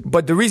to.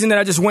 But the reason that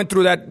I just went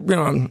through that,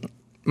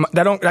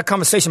 that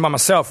conversation by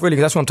myself, really,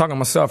 because that's what I'm talking to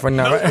myself right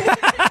now, right?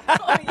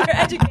 Oh, you're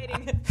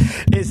educating.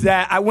 Is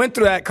that I went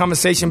through that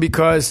conversation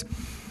because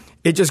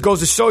it just goes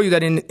to show you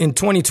that in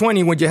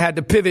 2020, when you had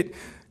to pivot,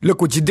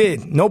 look what you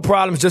did. No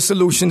problems, just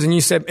solutions. And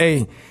you said,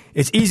 hey,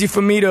 it's easy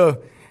for me to,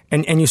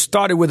 and you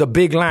started with a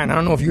big line. I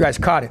don't know if you guys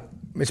caught it.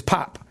 It's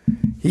Pop.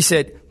 He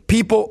said,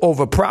 people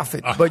over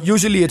profit. But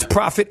usually it's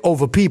profit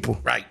over people.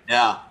 Right.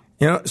 Yeah.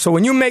 So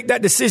when you make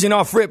that decision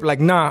off rip, like,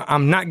 nah,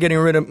 I'm not getting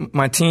rid of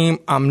my team.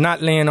 I'm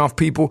not laying off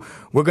people.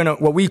 We're going to,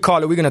 what we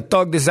call it, we're going to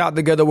thug this out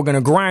together. We're going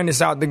to grind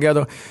this out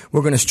together.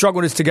 We're going to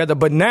struggle this together.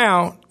 But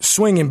now,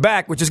 swinging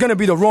back, which is going to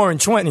be the roaring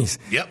 20s.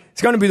 Yep.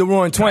 It's going to be the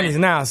roaring 20s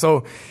now.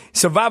 So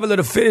survival of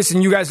the fittest,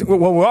 and you guys, well,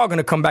 we're all going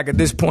to come back at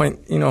this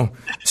point,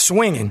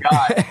 swinging.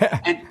 God.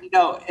 And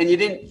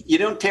you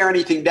don't tear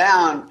anything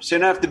down, so you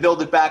don't have to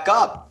build it back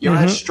up. You're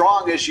as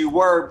strong as you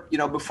were,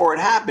 before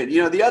it happened.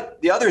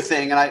 The other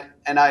thing,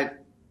 and I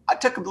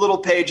took a little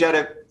page out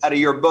of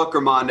your book,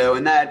 Armando,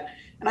 and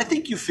I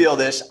think you feel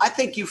this. I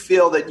think you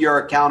feel that you're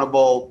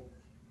accountable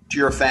to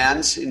your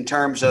fans in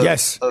terms of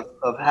yes.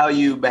 of how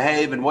you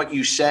behave and what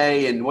you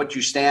say and what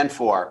you stand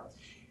for.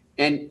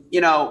 And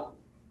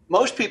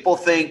most people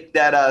think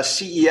that a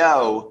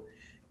CEO,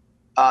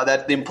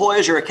 that the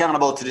employees are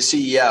accountable to the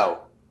CEO.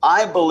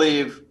 I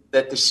believe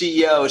that the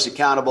CEO is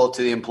accountable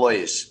to the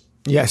employees.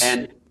 Yes.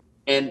 And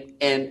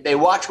they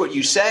watch what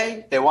you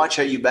say, they watch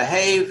how you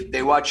behave,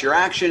 they watch your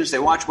actions, they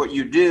watch what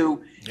you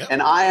do, yep.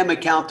 And I am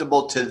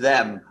accountable to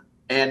them.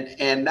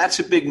 And that's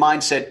a big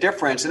mindset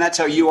difference, and that's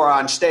how you are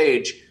on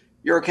stage.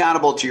 You're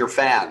accountable to your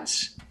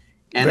fans.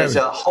 And there's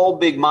a whole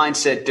big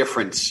mindset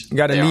difference. You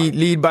got to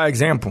lead by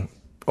example,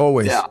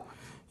 always. Yeah.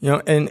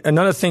 And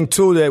another thing,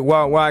 too, that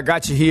while I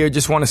got you here,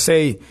 just want to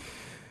say,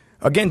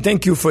 again,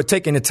 thank you for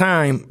taking the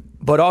time,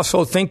 but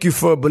also thank you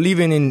for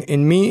believing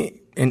in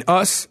me, in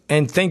us,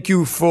 and thank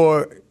you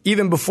for,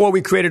 even before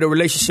we created a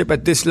relationship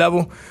at this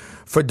level,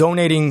 for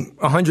donating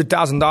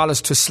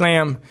 $100,000 to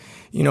Slam,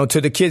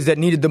 to the kids that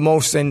needed the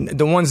most, and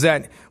the ones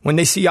that, when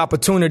they see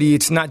opportunity,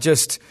 it's not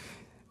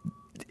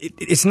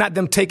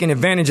them taking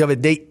advantage of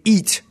it. They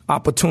eat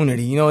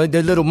opportunity.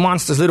 They're little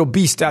monsters, little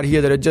beasts out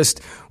here that are just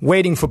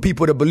waiting for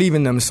people to believe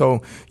in them.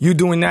 So you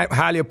doing that,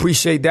 highly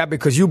appreciate that,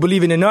 because you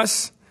believing in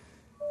us,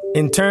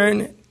 in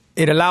turn,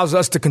 it allows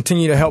us to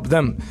continue to help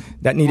them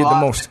that needed the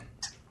most.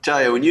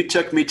 tell you, when you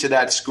took me to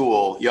that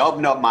school, you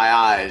opened up my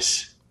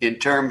eyes in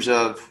terms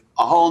of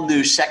a whole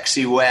new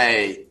sexy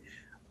way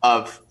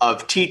of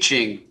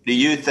teaching the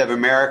youth of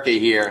America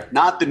here.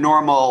 Not the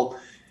normal,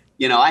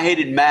 I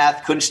hated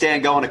math, couldn't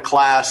stand going to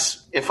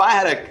class. If I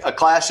had a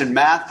class in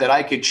math that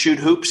I could shoot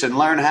hoops and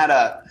learn how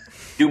to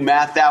do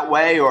math that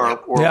way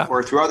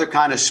or through other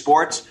kind of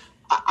sports,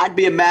 I'd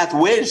be a math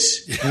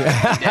whiz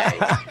today.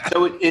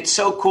 So it's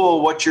so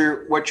cool what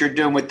you're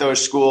doing with those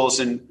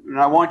schools, and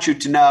I want you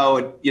to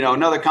know,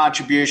 another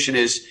contribution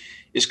is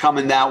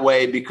coming that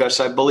way because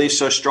I believe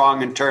so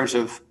strong in terms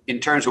of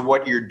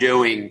what you're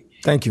doing.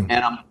 Thank you.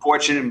 And I'm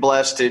fortunate and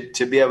blessed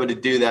to be able to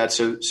do that.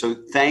 So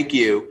thank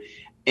you.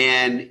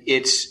 And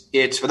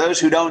it's for those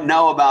who don't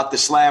know about the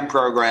SLAM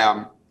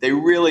program, they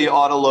really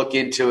ought to look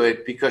into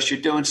it because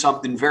you're doing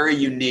something very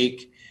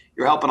unique.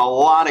 You're helping a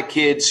lot of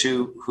kids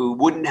who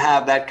wouldn't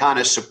have that kind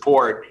of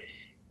support.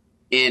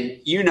 And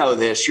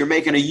this, you're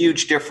making a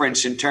huge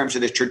difference in terms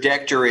of the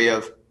trajectory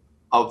of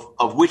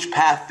which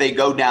path they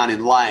go down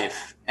in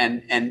life.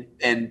 And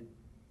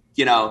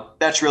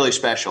that's really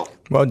special.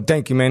 Well,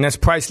 thank you, man. That's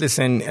priceless.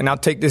 And I'll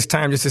take this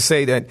time just to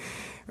say that,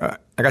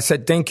 like I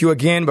said, thank you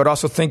again, but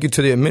also thank you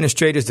to the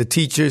administrators, the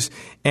teachers,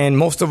 and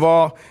most of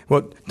all,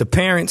 the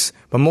parents,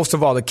 but most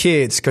of all the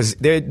kids, because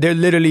they're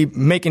literally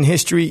making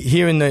history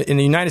here in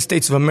the United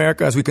States of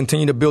America as we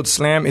continue to build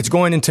SLAM. It's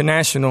going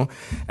international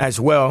as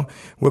well.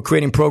 We're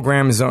creating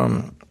programs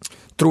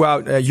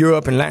throughout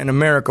Europe and Latin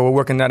America. We're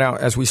working that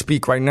out as we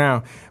speak right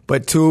now.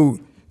 But to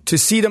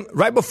see them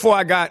right before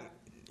I got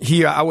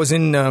here, I was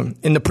in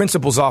the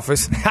principal's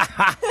office.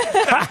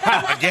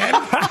 Again?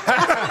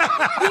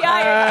 The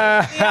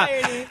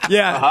irony.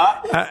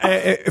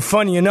 Yeah.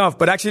 Funny enough,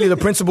 but actually the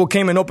principal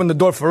came and opened the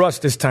door for us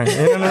this time. You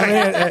know what I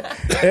mean?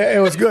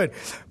 It was good.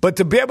 But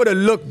to be able to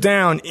look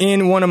down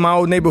in one of my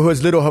old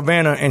neighborhoods, Little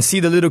Havana, and see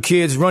the little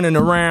kids running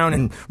around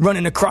and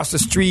running across the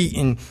street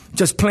and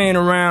just playing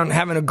around,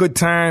 having a good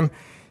time,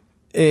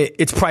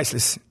 it's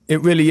priceless.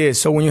 It really is.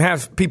 So when you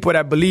have people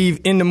that believe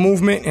in the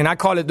movement, and I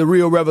call it the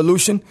real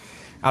revolution,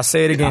 I'll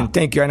say it again.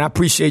 Thank you. And I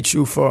appreciate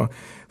you for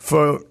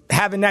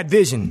having that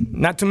vision.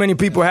 Not too many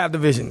people have the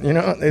vision,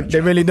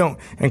 they really don't.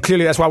 And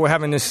clearly that's why we're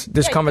having this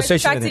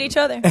conversation. Attracted each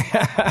other.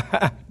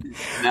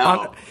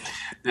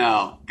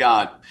 No,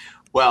 God.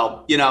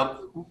 Well,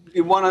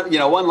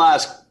 one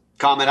last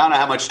comment. I don't know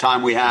how much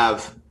time we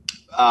have.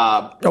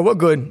 We're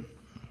good.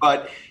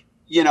 But,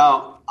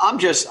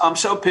 I'm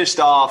so pissed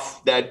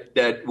off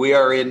that we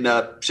are in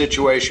the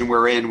situation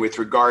we're in with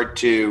regard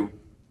to,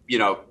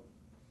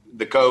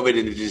 the COVID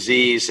and the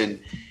disease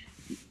and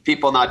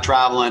people not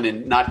traveling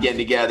and not getting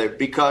together,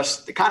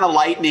 because the kind of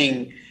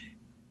lightning,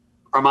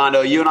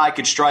 Armando, you and I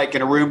could strike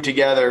in a room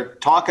together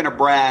talking to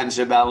brands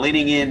about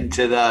leaning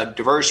into the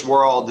diverse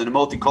world and the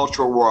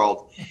multicultural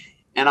world.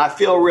 And I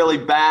feel really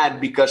bad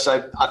because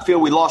I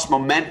feel we lost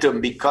momentum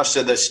because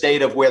of the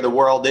state of where the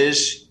world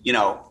is,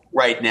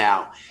 right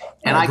now.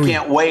 And I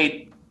can't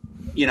wait,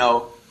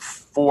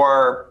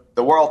 for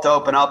the world to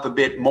open up a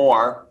bit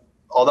more.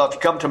 Although if you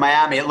come to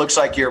Miami, it looks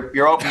like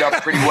you're opened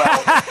up pretty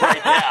well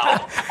right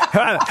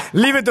now.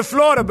 Leave it to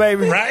Florida,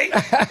 baby. Right?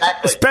 Exactly.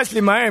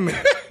 Especially Miami.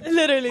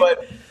 Literally.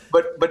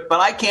 But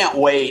I can't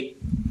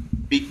wait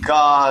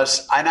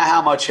because I know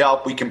how much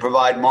help we can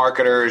provide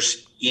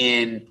marketers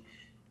in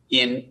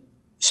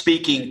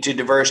speaking to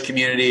diverse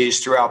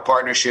communities through our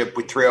partnership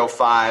with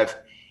 305.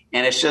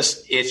 And it's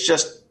just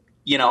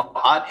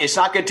it's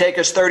not going to take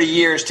us 30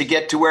 years to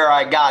get to where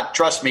I got.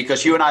 Trust me,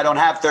 because you and I don't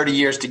have 30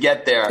 years to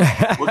get there.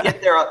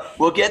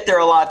 We'll get there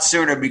a lot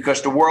sooner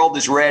because the world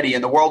is ready,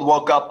 and the world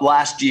woke up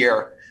last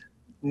year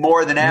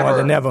more than ever. More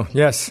than ever,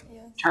 yes.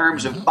 In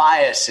terms of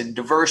bias and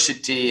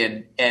diversity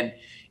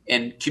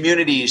and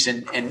communities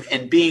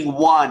and being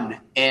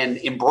one and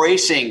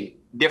embracing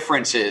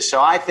differences.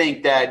 So I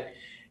think that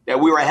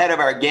we were ahead of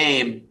our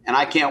game, and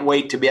I can't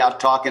wait to be out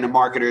talking to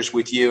marketers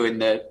with you in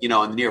the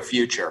near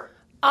future.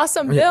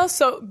 Awesome, Bill.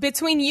 So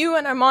between you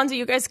and Armando,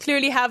 you guys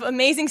clearly have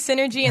amazing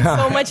synergy and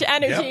so much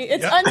energy.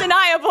 It's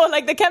undeniable.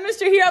 Like the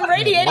chemistry here, I'm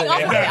radiating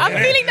off of it. I'm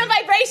feeling the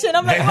vibration.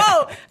 I'm like,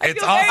 whoa. I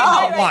feel very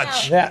high right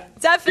now. Yeah.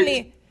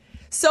 Definitely.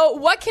 So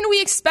what can we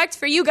expect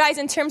for you guys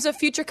in terms of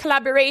future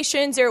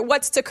collaborations or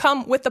what's to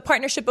come with the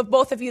partnership of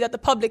both of you that the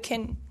public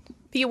can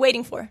be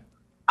waiting for?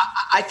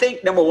 I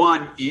think, number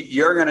one,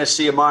 you're going to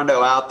see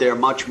Armando out there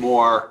much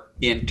more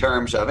in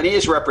terms of, and he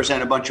has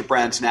represented a bunch of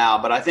brands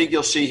now, but I think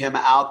you'll see him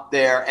out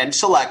there and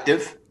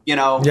selective.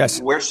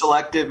 Yes. We're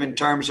selective in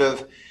terms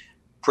of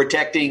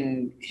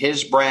protecting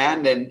his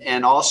brand,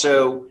 and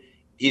also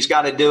he's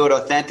got to do it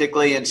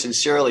authentically and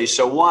sincerely.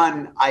 So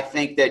one, I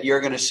think that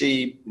you're going to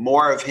see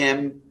more of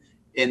him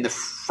in the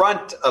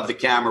front of the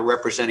camera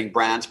representing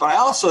brands, but I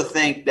also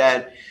think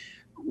that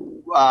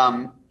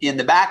in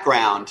the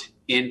background,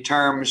 in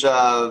terms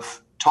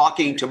of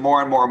talking to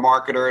more and more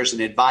marketers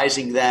and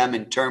advising them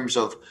in terms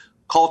of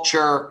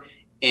culture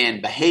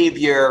and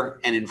behavior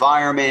and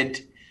environment.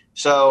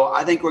 So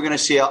I think we're going to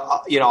see a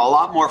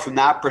lot more from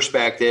that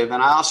perspective.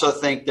 And I also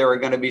think there are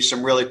going to be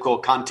some really cool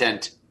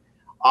content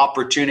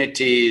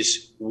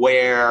opportunities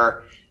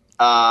where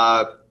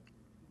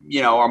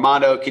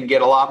Armando can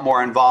get a lot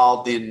more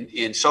involved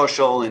in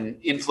social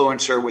and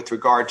influencer with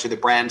regard to the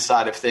brand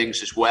side of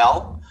things as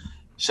well.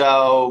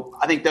 So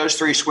I think those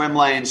 3 swim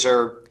lanes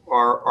are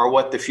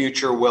what the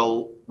future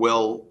will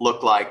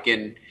look like.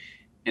 And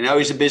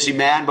he's a busy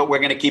man, but we're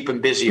going to keep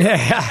him busy.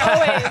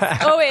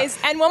 Always.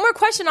 And one more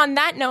question on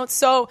that note.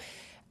 So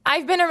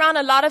I've been around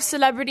a lot of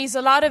celebrities,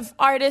 a lot of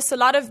artists, a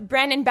lot of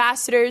brand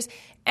ambassadors,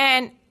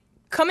 and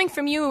coming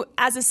from you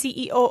as a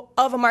CEO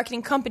of a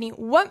marketing company,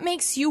 what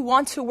makes you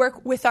want to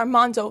work with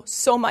Armando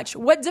so much?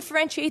 What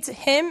differentiates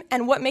him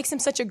and what makes him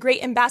such a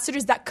great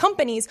ambassador that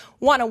companies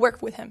want to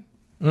work with him?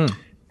 Yeah.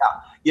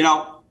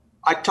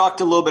 I talked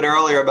a little bit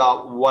earlier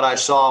about what I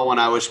saw when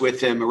I was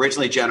with him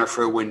originally,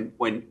 Jennifer, when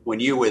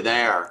you were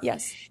there.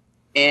 Yes.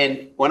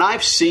 And when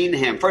I've seen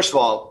him, first of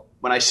all,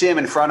 when I see him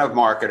in front of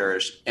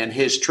marketers and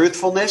his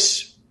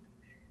truthfulness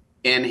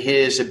and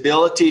his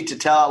ability to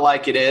tell it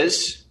like it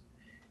is,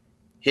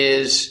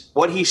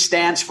 what he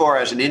stands for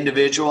as an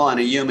individual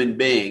and a human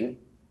being,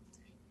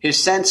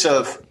 his sense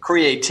of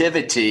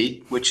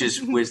creativity, which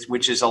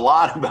is a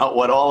lot about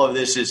what all of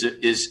this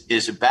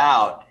is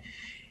about,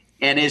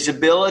 and his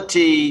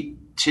ability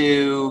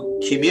to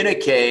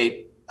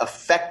communicate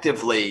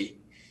effectively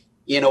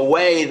in a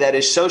way that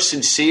is so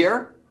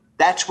sincere.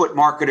 That's what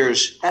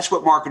marketers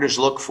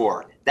look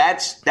for.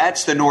 That's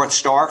the North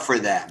Star for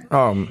them.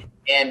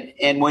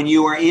 And when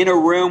you are in a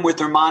room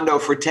with Armando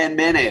for 10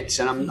 minutes,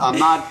 and I'm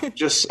not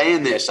just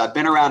saying this, I've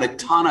been around a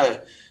ton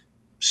of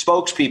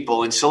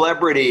spokespeople and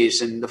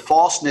celebrities and the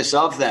falseness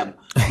of them.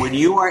 When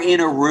you are in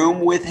a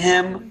room with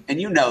him, and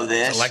you know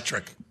this, it's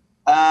electric.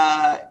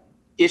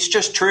 It's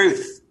just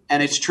truth,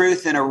 and it's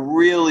truth in a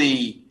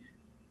really,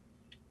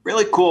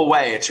 really cool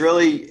way. It's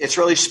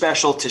really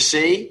special to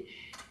see,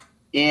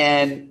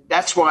 and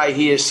that's why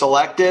he is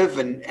selective,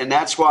 and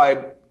that's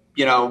why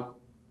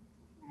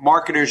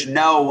marketers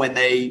know when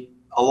they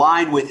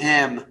align with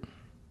him,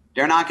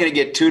 they're not going to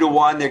get 2 to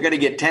 1; they're going to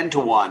get 10 to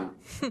 1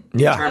 in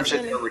terms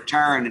of their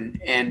return,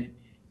 and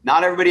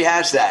not everybody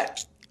has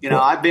that.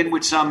 I've been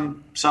with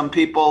some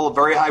people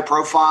very high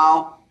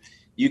profile.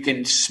 You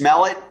can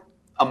smell it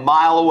a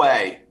mile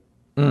away.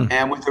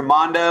 And with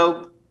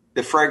Armando,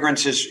 the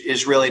fragrance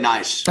is really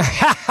nice. Yeah.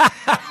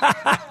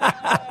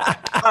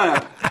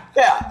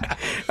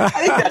 I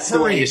think that's the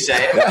way you say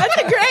it. That's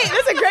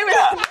a great way.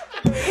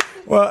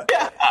 Well,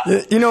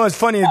 it's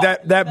funny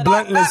that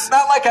bluntness.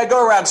 Not like I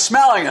go around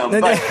smelling them,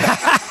 but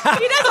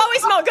he does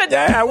always smell good.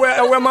 Yeah, I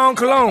wear my own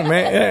cologne,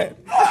 man. Yeah.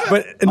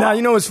 But now,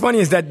 what's funny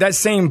is that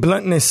same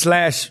bluntness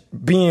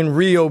 / being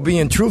real,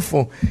 being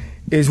truthful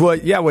is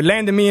what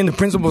landed me in the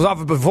principal's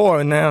office before,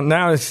 and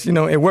now it's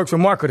it works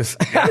with marketers.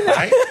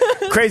 Right?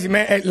 Crazy,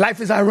 man. Hey, life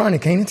is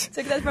ironic, ain't it?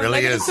 It's really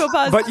is.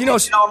 But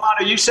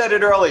Armando, you said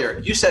it earlier.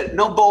 You said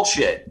no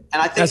bullshit,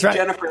 and I think That's right.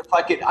 Jennifer, if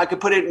I could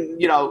put it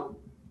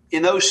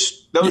in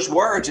those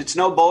words, it's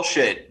no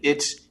bullshit.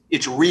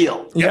 It's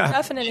real. Yeah,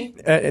 definitely.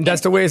 And that's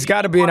the way it's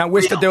got to be. And I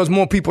wish that there was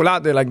more people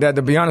out there like that,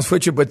 to be honest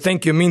with you. But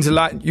thank you. It means a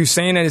lot. You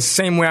saying that is the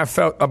same way I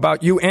felt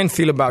about you and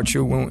feel about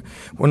you when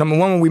number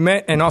one, when we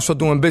met, and also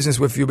doing business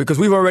with you, because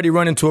we've already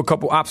run into a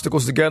couple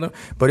obstacles together.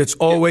 But it's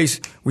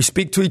always, we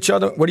speak to each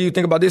other. What do you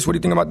think about this? What do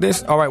you think about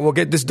this? All right, we'll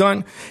get this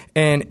done.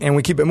 And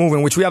we keep it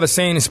moving, which we have a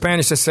saying in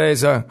Spanish that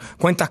says,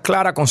 cuentas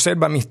claras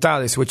conserva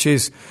amistades, which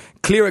is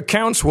clear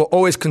accounts will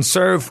always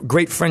conserve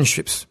great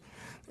friendships.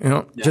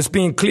 Just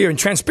being clear and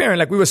transparent,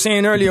 like we were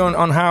saying earlier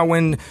on how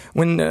when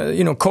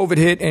COVID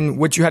hit and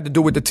what you had to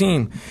do with the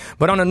team.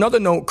 But on another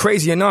note,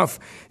 crazy enough,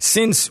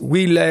 since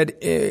we led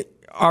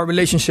our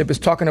relationship is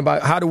talking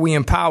about how do we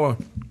empower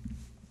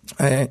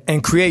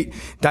and create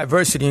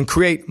diversity and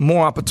create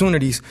more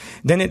opportunities,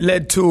 then it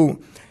led to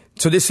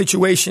this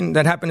situation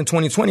that happened in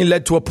 2020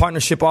 led to a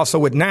partnership also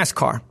with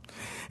NASCAR.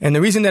 And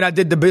the reason that I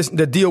did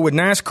the deal with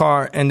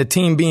NASCAR and the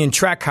team being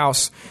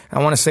Trackhouse,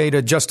 I want to say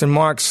to Justin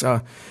Marks,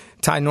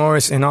 Ty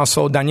Norris, and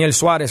also Daniel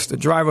Suarez, the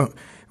driver,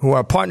 who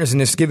are partners in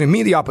this, giving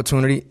me the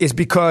opportunity, is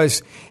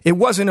because it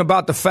wasn't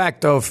about the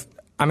fact of,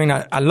 I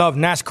love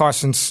NASCAR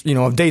since,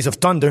 of Days of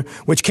Thunder,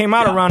 which came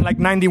out around like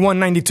 91,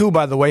 92,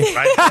 by the way.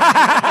 Right.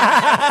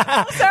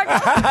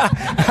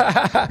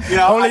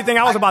 Only thing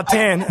I was about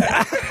 10.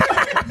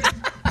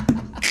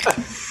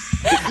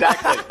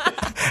 Exactly.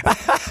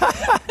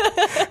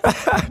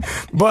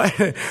 But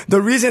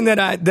the reason that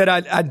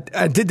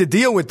I did the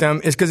deal with them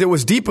is because it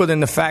was deeper than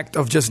the fact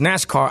of just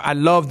NASCAR. I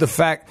love the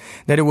fact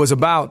that it was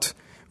about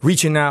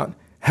reaching out,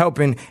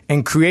 helping,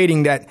 and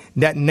creating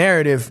that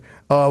narrative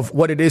of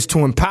what it is to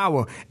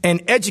empower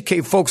and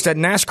educate folks that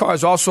NASCAR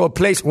is also a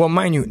place. Well,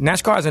 mind you,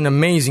 NASCAR is an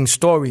amazing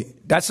story.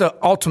 That's an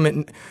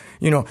ultimate,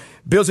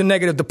 Bill's a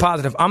negative to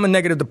positive. I'm a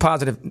negative to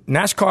positive.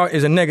 NASCAR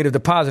is a negative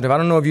to positive. I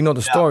don't know if you know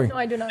the story. No,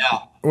 I do not. Yeah.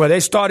 Well, they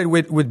started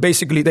with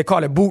basically, they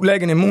call it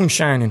bootlegging and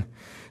moonshining.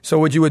 So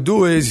what you would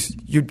do is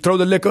you'd throw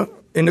the liquor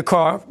in the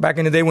car back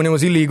in the day when it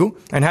was illegal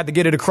and had to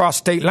get it across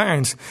state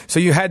lines. So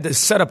you had to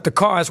set up the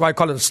car. That's why I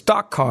call it a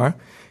stock car.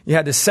 You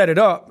had to set it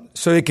up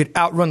so it could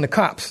outrun the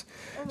cops.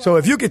 So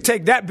if you could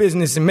take that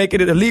business and make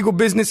it a legal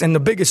business and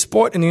the biggest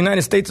sport in the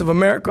United States of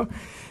America,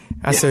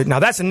 I said, now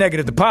that's a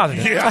negative to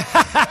positive.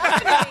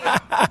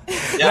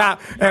 Yeah,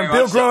 and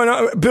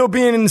Bill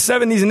being in the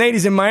 70s and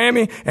 80s in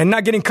Miami and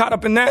not getting caught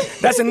up in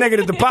that's a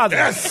negative to positive.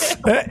 Yes.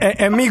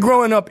 And me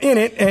growing up in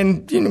it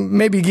and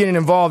maybe getting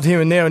involved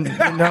here and there in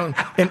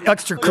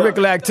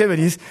extracurricular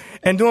activities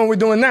and doing what we're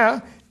doing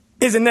now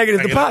is a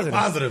negative to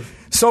positive.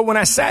 So when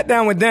I sat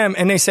down with them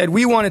and they said,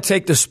 we want to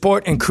take the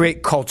sport and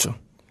create culture,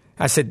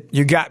 I said,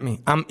 you got me.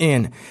 I'm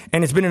in.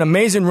 And it's been an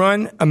amazing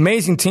run,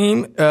 amazing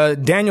team.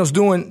 Daniel's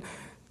doing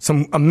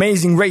some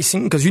amazing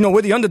racing because,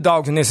 we're the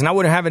underdogs in this, and I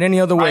wouldn't have it any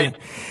other way.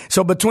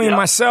 So between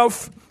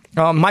myself,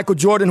 Michael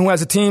Jordan, who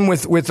has a team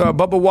with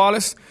Bubba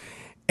Wallace,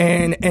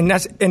 and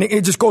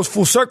it just goes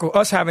full circle,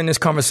 us having this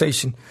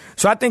conversation.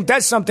 So I think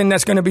that's something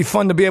that's going to be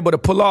fun to be able to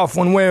pull off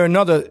one way or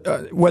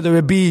another, whether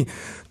it be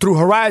through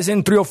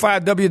Horizon,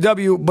 305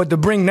 WW, but to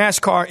bring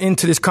NASCAR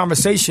into this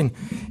conversation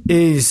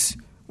is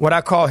what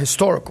I call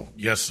historical.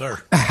 Yes,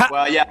 sir.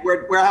 Well, yeah,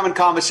 we're having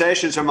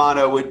conversations,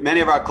 Armando, with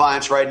many of our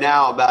clients right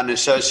now about an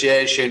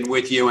association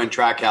with you and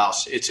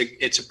Trackhouse.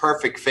 It's a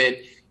perfect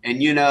fit,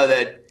 and you know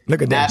that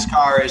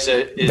NASCAR is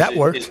a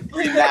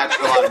great match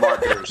for a lot of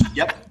marketers.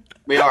 Yep,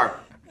 we are.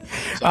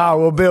 So.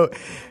 Well, Bill,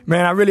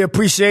 man, I really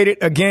appreciate it.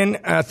 Again,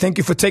 thank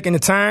you for taking the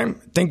time.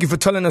 Thank you for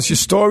telling us your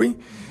story.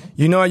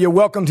 You're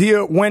welcomed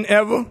here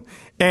whenever.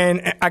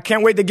 And I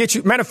can't wait to get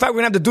you. Matter of fact,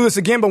 we're going to have to do this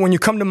again, but when you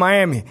come to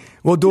Miami,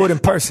 we'll do it in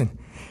person.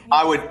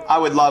 I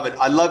would love it.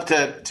 I'd love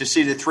to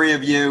see the three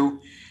of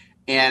you.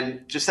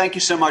 And just thank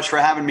you so much for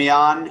having me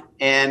on.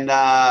 And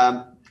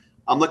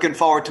I'm looking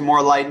forward to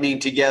more lightning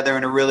together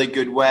in a really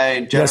good way.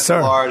 And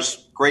Jennifer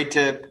Lars, great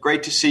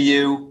to see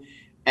you.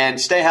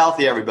 And stay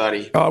healthy,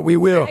 everybody. We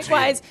will.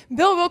 Likewise.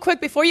 Bill, real quick,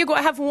 before you go,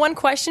 I have one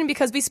question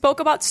because we spoke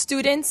about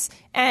students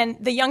and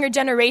the younger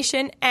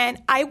generation.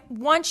 And I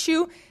want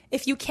you,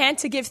 if you can,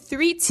 to give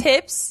 3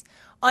 tips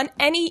on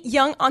any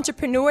young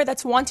entrepreneur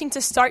that's wanting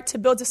to start to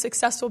build a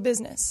successful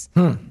business.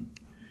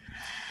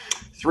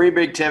 3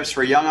 big tips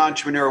for a young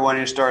entrepreneur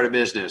wanting to start a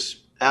business.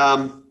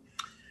 Number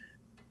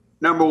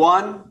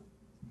 1,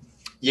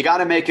 you got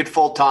to make it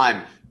full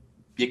time.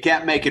 You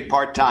can't make it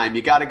part-time.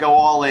 You got to go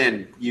all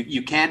in.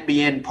 You can't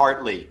be in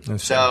partly.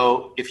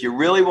 So if you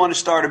really want to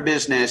start a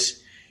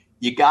business,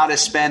 you got to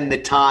spend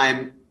the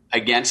time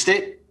against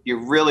it.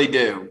 You really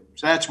do.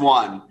 So that's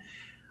 1.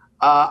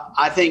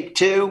 I think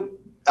 2,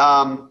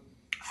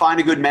 find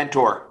a good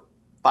mentor.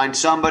 Find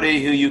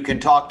somebody who you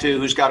can talk to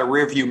who's got a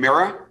rearview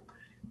mirror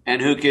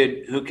and who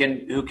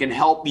can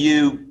help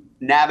you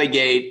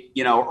navigate,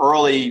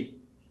 early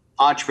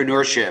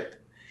entrepreneurship.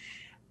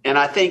 And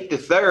I think the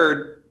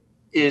 3rd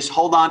is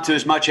hold on to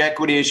as much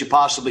equity as you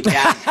possibly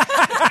can.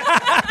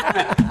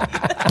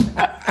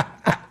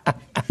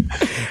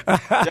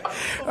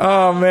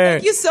 Oh, man.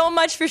 Thank you so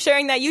much for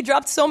sharing that. You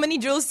dropped so many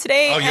jewels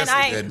today. Oh, yes,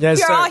 and we did.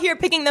 we're all here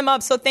picking them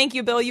up. So thank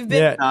you, Bill. You've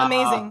been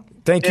amazing.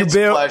 Thank you, It's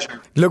Bill. a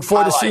pleasure. Look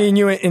forward to seeing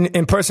you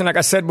in person. Like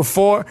I said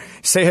before,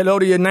 say hello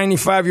to your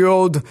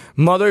 95-year-old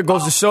mother. It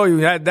goes to show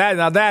you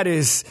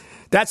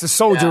that's a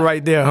soldier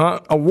right there, huh?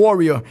 A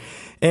warrior.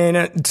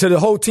 And to the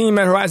whole team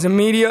at Horizon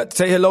Media,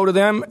 say hello to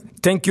them.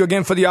 Thank you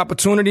again for the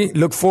opportunity.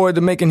 Look forward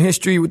to making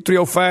history with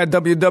 305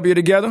 WW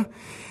together.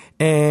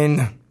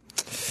 And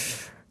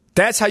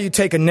that's how you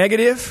take a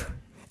negative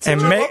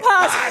and make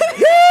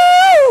positive.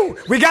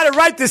 We got it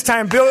right this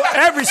time, Bill.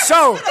 Every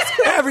show,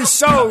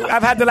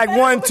 I've had to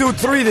 1, 2,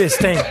 3 this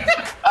thing.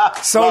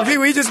 So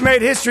we just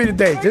made history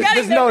today.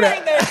 Just know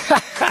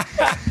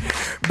that.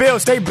 Bill,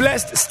 stay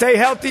blessed, stay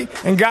healthy,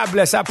 and God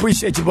bless. I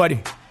appreciate you,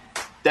 buddy.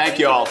 Thank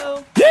you all.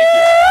 Thank you.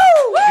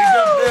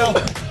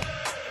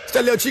 It's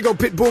that little Chico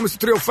Pitbull, Mr.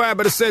 305,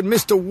 but it said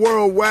Mr.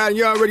 Worldwide.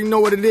 You already know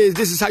what it is.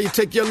 This is how you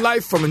take your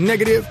life from a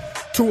negative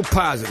to a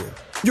positive.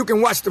 You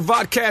can watch the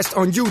vodcast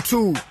on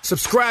YouTube.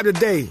 Subscribe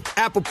today.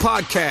 Apple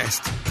Podcast,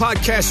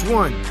 Podcast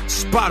One,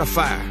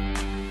 Spotify.